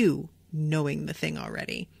at you knowing the thing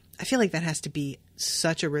already. I feel like that has to be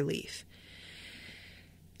such a relief.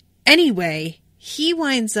 Anyway, he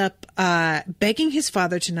winds up begging his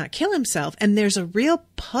father to not kill himself, and there's a real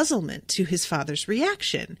puzzlement to his father's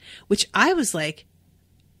reaction, which I was like,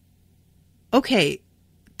 okay,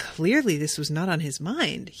 clearly this was not on his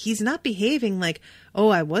mind. He's not behaving like, oh,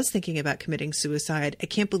 I was thinking about committing suicide. I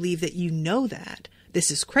can't believe that you know that. This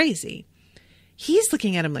is crazy. He's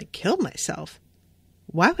looking at him like, kill myself?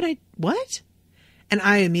 Why would I? What? And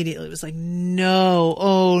I immediately was like, no,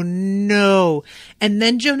 oh no. And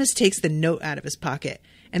then Jonas takes the note out of his pocket,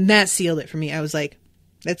 and that sealed it for me. I was like,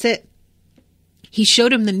 that's it. He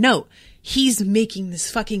showed him the note. He's making this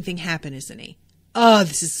fucking thing happen, isn't he? Oh,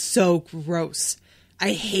 this is so gross.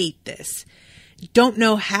 I hate this. Don't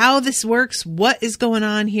know how this works, what is going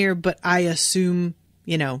on here, but I assume,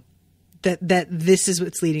 you know, that this is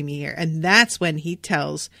what's leading me here. And that's when he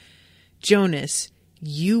tells Jonas,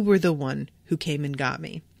 you were the one who came and got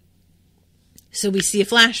me. So we see a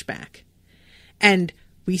flashback, and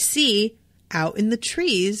we see out in the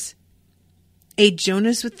trees a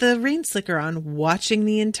Jonas with the rain slicker on watching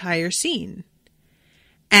the entire scene.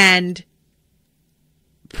 And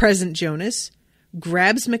present Jonas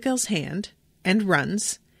grabs Mikkel's hand and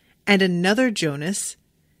runs, and another Jonas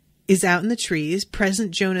is out in the trees.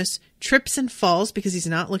 Present Jonas trips and falls because he's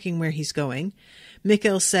not looking where he's going.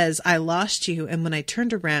 Mikkel says, I lost you, and when I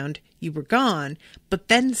turned around, you were gone, but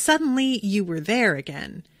then suddenly you were there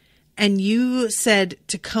again. And you said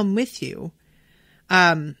to come with you,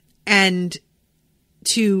 and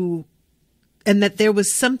that there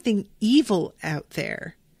was something evil out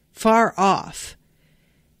there, far off,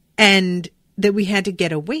 and that we had to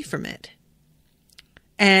get away from it.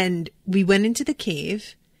 And we went into the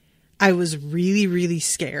cave. I was really, really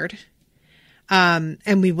scared.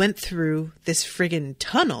 And we went through this friggin'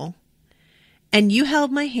 tunnel, and you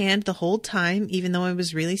held my hand the whole time, even though I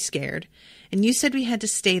was really scared. And you said we had to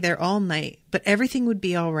stay there all night, but everything would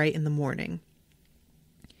be all right in the morning.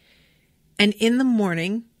 And in the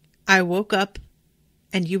morning, I woke up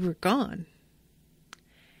and you were gone.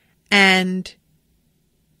 And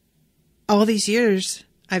all these years,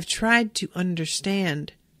 I've tried to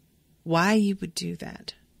understand why you would do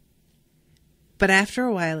that. But after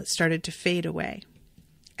a while, it started to fade away.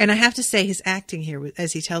 And I have to say, his acting here,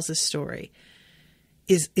 as he tells this story,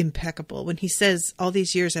 is impeccable. When he says, all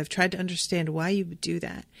these years, I've tried to understand why you would do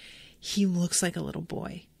that, he looks like a little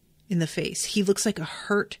boy in the face. He looks like a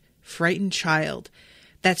hurt, frightened child.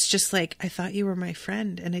 That's just like, I thought you were my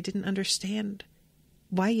friend, and I didn't understand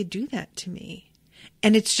why you do that to me.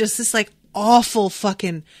 And it's just this like awful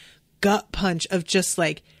fucking gut punch of just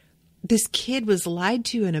like, this kid was lied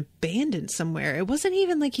to and abandoned somewhere. It wasn't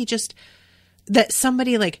even like he just, that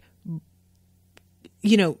somebody like,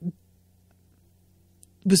 you know,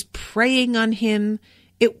 was preying on him.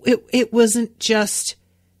 It wasn't just,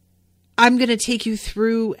 I'm going to take you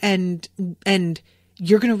through and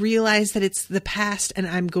you're going to realize that it's the past and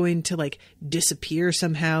I'm going to like disappear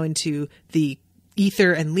somehow into the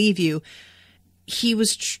ether and leave you. He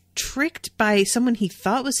was tricked by someone he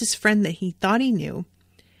thought was his friend that he thought he knew,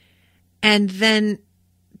 and then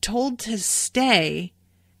told to stay,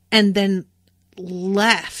 and then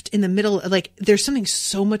left in the middle. Like, there's something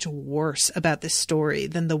so much worse about this story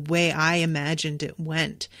than the way I imagined it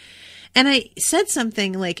went. And I said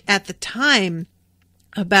something like at the time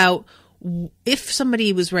about if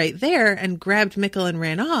somebody was right there and grabbed Mikkel and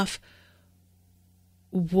ran off,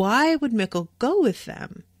 why would Mikkel go with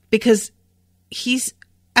them? Because he's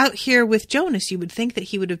out here with Jonas. You would think that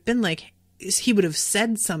he would have been like, he would have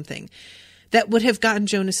said something that would have gotten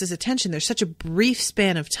Jonas's attention. There's such a brief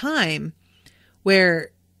span of time where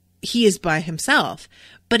he is by himself,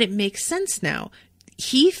 but it makes sense now.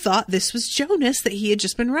 he thought this was Jonas that he had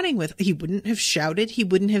just been running with. He wouldn't have shouted. He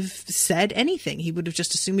wouldn't have said anything. He would have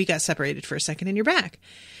just assumed we got separated for a second and you're back.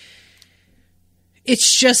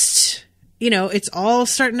 It's just, it's all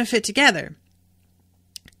starting to fit together.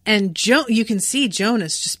 And you can see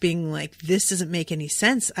Jonas just being like, this doesn't make any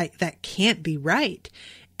sense. That can't be right.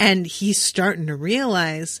 And he's starting to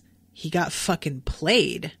realize he got fucking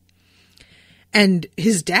played. And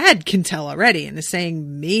his dad can tell already and is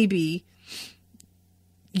saying, maybe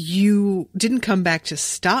you didn't come back to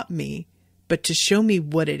stop me, but to show me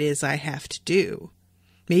what it is I have to do.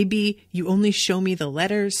 Maybe you only show me the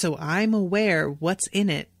letter so I'm aware what's in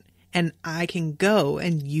it and I can go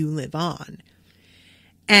and you live on.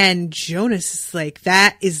 And Jonas is like,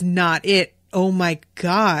 that is not it. Oh my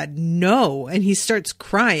God, no. And he starts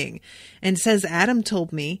crying and says, Adam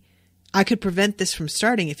told me I could prevent this from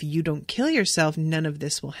starting. If you don't kill yourself, none of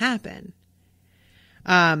this will happen.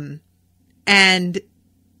 And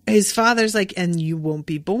his father's like, and you won't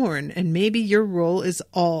be born. And maybe your role is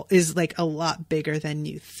like a lot bigger than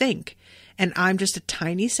you think. And I'm just a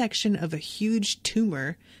tiny section of a huge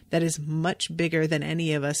tumor that is much bigger than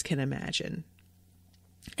any of us can imagine.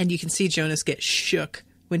 And you can see Jonas get shook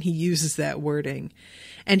when he uses that wording.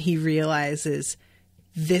 And he realizes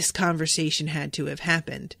this conversation had to have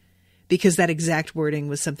happened because that exact wording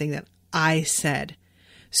was something that I said.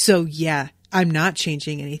 So yeah, I'm not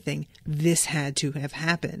changing anything. This had to have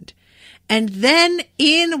happened. And then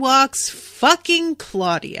in walks fucking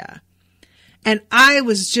Claudia. And I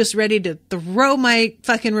was just ready to throw my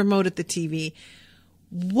fucking remote at the TV.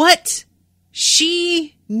 What?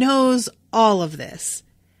 She knows all of this.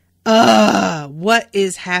 What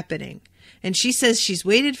is happening? And she says she's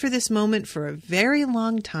waited for this moment for a very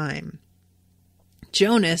long time.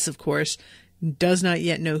 Jonas, of course, does not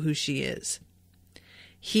yet know who she is.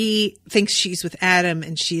 He thinks she's with Adam,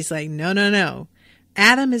 and she's like, no, no, no.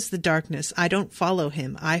 Adam is the darkness. I don't follow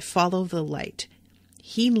him. I follow the light.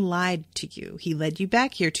 He lied to you. He led you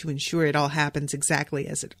back here to ensure it all happens exactly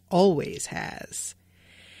as it always has.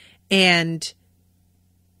 And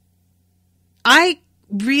I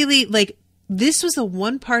really, this was the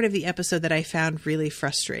one part of the episode that I found really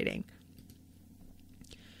frustrating.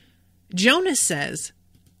 Jonas says,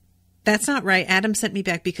 that's not right. Adam sent me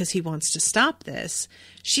back because he wants to stop this.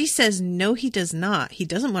 She says, no, he does not. He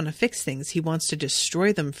doesn't want to fix things. He wants to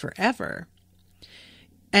destroy them forever.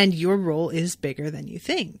 And your role is bigger than you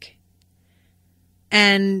think.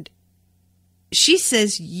 And she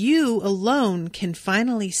says, you alone can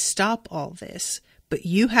finally stop all this, but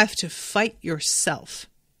you have to fight yourself.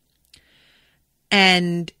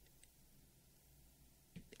 And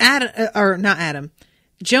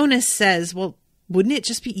Jonas says, well, wouldn't it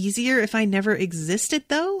just be easier if I never existed,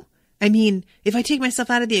 though? I mean, if I take myself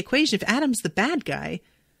out of the equation, if Adam's the bad guy,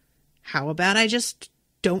 how about I just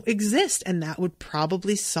don't exist? And that would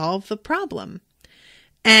probably solve the problem.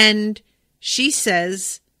 And she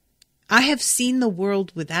says, I have seen the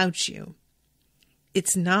world without you.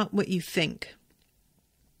 It's not what you think.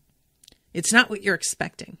 It's not what you're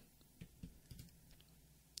expecting.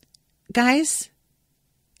 Guys,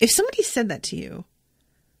 if somebody said that to you,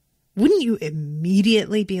 wouldn't you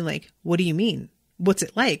immediately be like, what do you mean? What's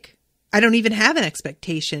it like? I don't even have an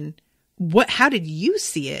expectation. How did you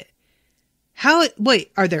see it?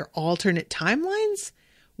 Wait, are there alternate timelines?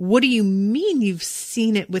 What do you mean you've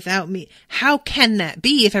seen it without me? How can that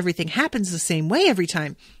be if everything happens the same way every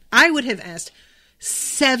time? I would have asked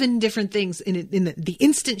 7 different things in the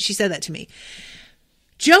instant she said that to me.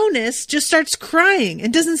 Jonas just starts crying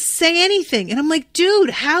and doesn't say anything. And I'm like,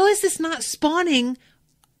 dude, how is this not spawning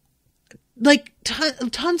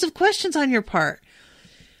tons of questions on your part?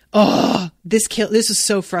 Oh, this is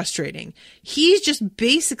so frustrating. He's just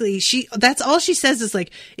basically, that's all she says is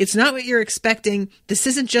like, it's not what you're expecting. This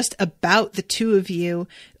isn't just about the two of you.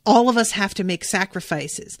 All of us have to make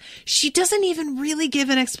sacrifices. She doesn't even really give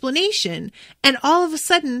an explanation. And all of a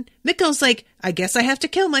sudden, Mikkel's like, I guess I have to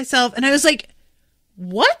kill myself. And I was like,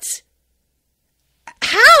 what?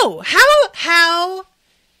 How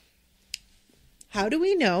do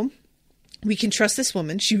we know we can trust this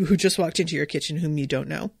woman who just walked into your kitchen, whom you don't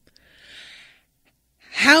know?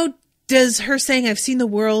 How does her saying, I've seen the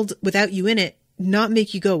world without you in it, not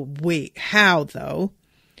make you go, wait, how though?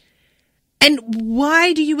 And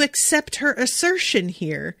why do you accept her assertion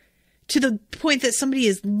here to the point that somebody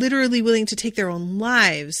is literally willing to take their own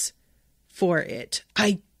lives for it?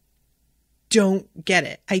 I don't get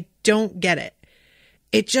it.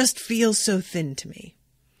 It just feels so thin to me.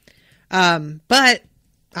 But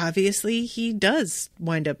obviously he does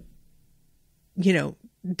wind up,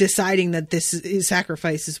 deciding that this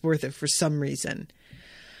sacrifice is worth it for some reason.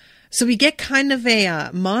 So we get kind of a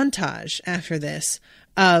montage after this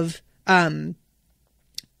of,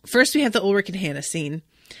 first we have the Ulrich and Hannah scene.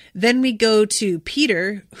 Then we go to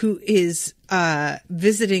Peter, who is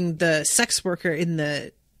visiting the sex worker in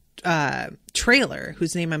the trailer,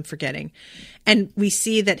 whose name I'm forgetting. And we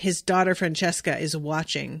see that his daughter Francesca is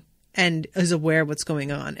watching and is aware of what's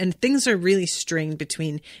going on. And things are really strained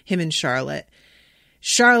between him and Charlotte.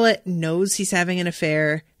 Charlotte knows he's having an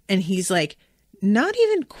affair, and he's like not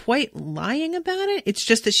even quite lying about it. It's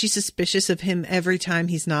just that she's suspicious of him every time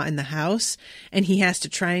he's not in the house, and he has to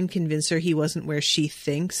try and convince her he wasn't where she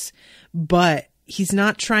thinks, but he's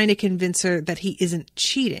not trying to convince her that he isn't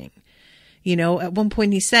cheating. You know, at one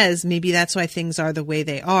point he says, maybe that's why things are the way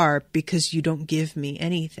they are, because you don't give me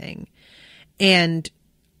anything. And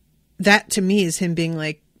that to me is him being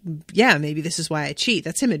like, yeah, maybe this is why I cheat.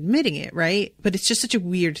 That's him admitting it, right? But it's just such a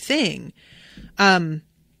weird thing.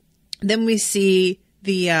 Then we see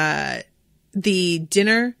the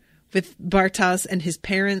dinner with Bartos and his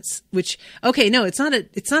parents, which, okay, no, it's not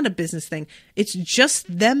a business thing. It's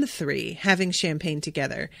just them three having champagne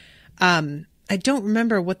together. I don't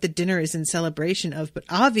remember what the dinner is in celebration of, but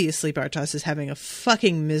obviously Bartos is having a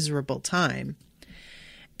fucking miserable time.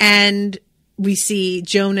 And we see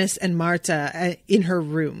Jonas and Marta in her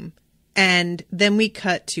room. And then we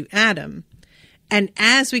cut to Adam. And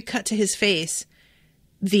as we cut to his face,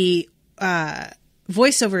 the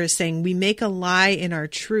voiceover is saying, we make a lie in our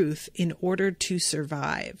truth in order to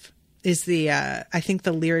survive, is the, I think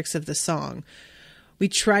the lyrics of the song. We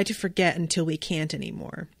try to forget until we can't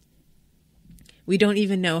anymore. We don't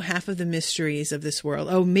even know half of the mysteries of this world.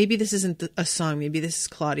 Oh, maybe this isn't a song. Maybe this is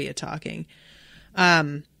Claudia talking.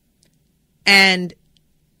 And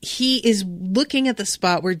he is looking at the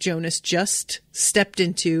spot where Jonas just stepped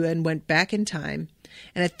into and went back in time.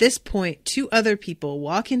 And at this point, two other people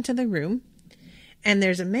walk into the room, and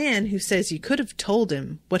there's a man who says you could have told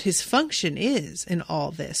him what his function is in all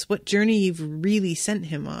this, what journey you've really sent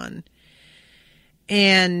him on.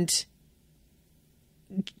 And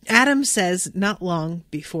Adam says not long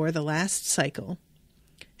before the last cycle,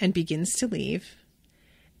 and begins to leave.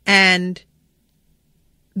 And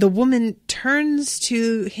the woman turns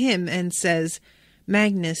to him and says,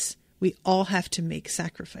 Magnus, we all have to make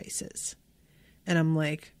sacrifices. And I'm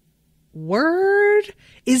like, word?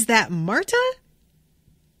 Is that Marta?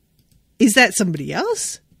 Is that somebody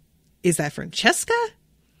else? Is that Francesca?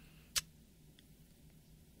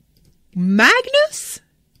 Magnus?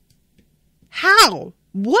 How?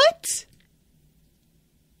 What?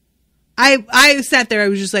 I sat there, I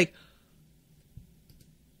was just like,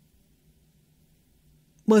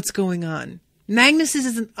 what's going on? Magnus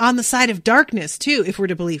is on the side of darkness, too, if we're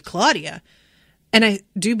to believe Claudia. And I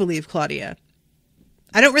do believe Claudia.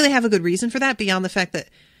 I don't really have a good reason for that beyond the fact that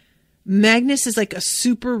Magnus is like a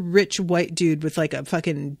super rich white dude with like a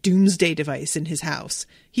fucking doomsday device in his house.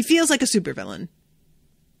 He feels like a supervillain.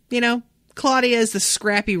 You know, Claudia is the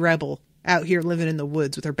scrappy rebel out here living in the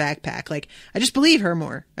woods with her backpack. Like, I just believe her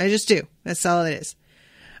more. I just do. That's all it is.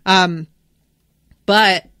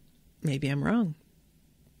 But maybe I'm wrong.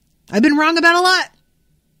 I've been wrong about a lot.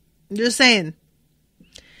 I'm just saying.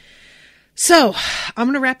 So, I'm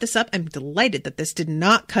going to wrap this up. I'm delighted that this did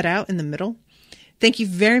not cut out in the middle. Thank you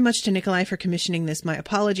very much to Nikolai for commissioning this. My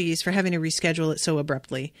apologies for having to reschedule it so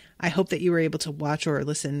abruptly. I hope that you were able to watch or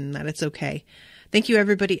listen, that it's okay. Thank you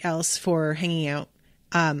everybody else for hanging out.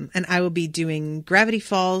 And I will be doing Gravity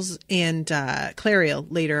Falls and Clariel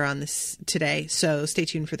later on today, so stay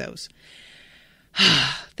tuned for those.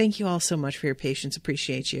 Thank you all so much for your patience.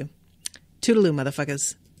 Appreciate you. Toodaloo,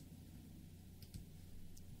 motherfuckers.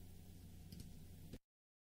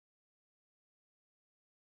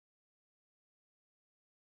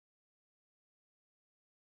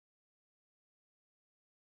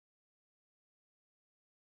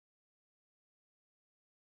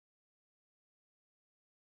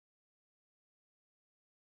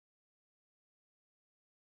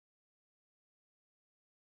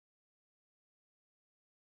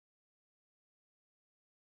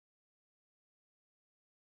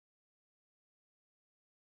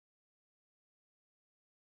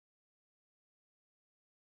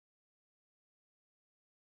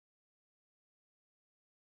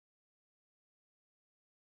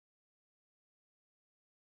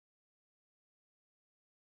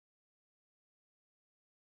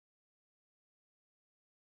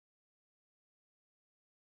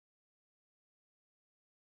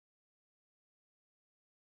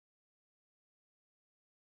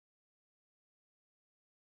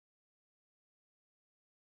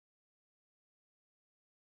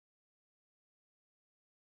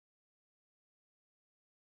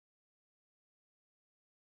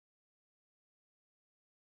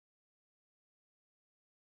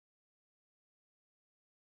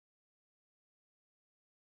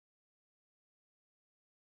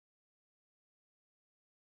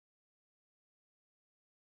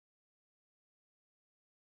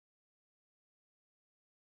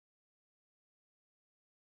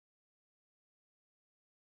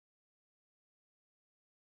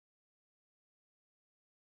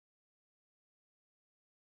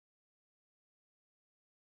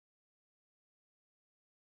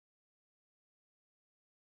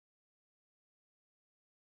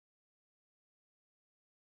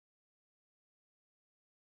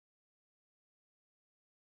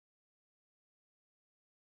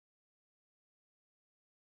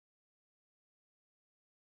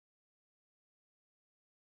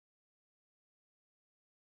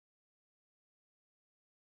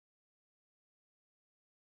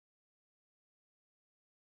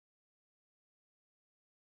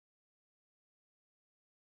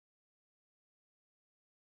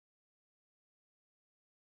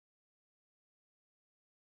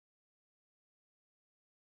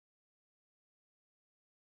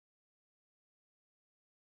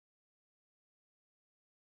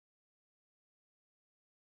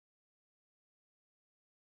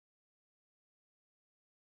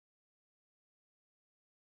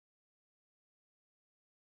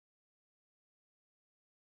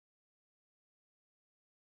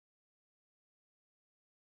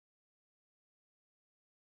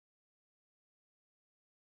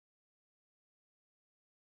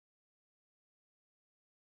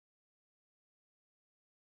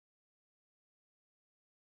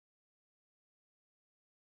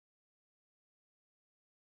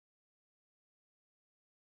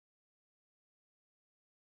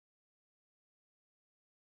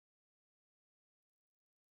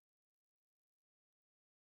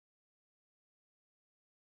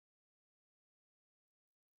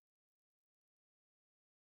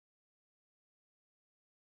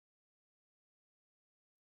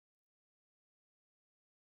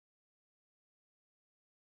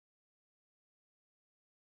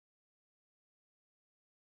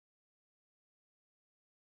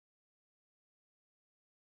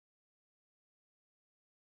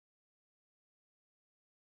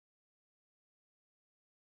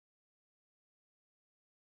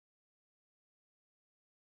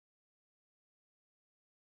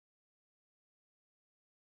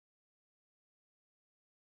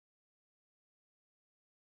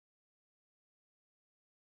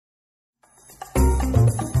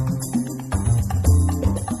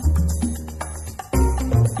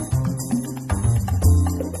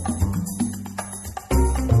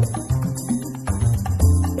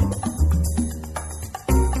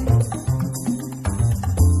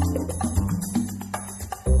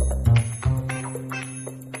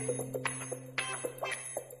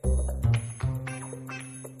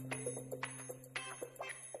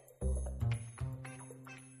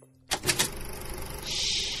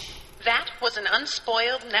 was an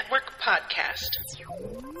Unspoiled Network podcast.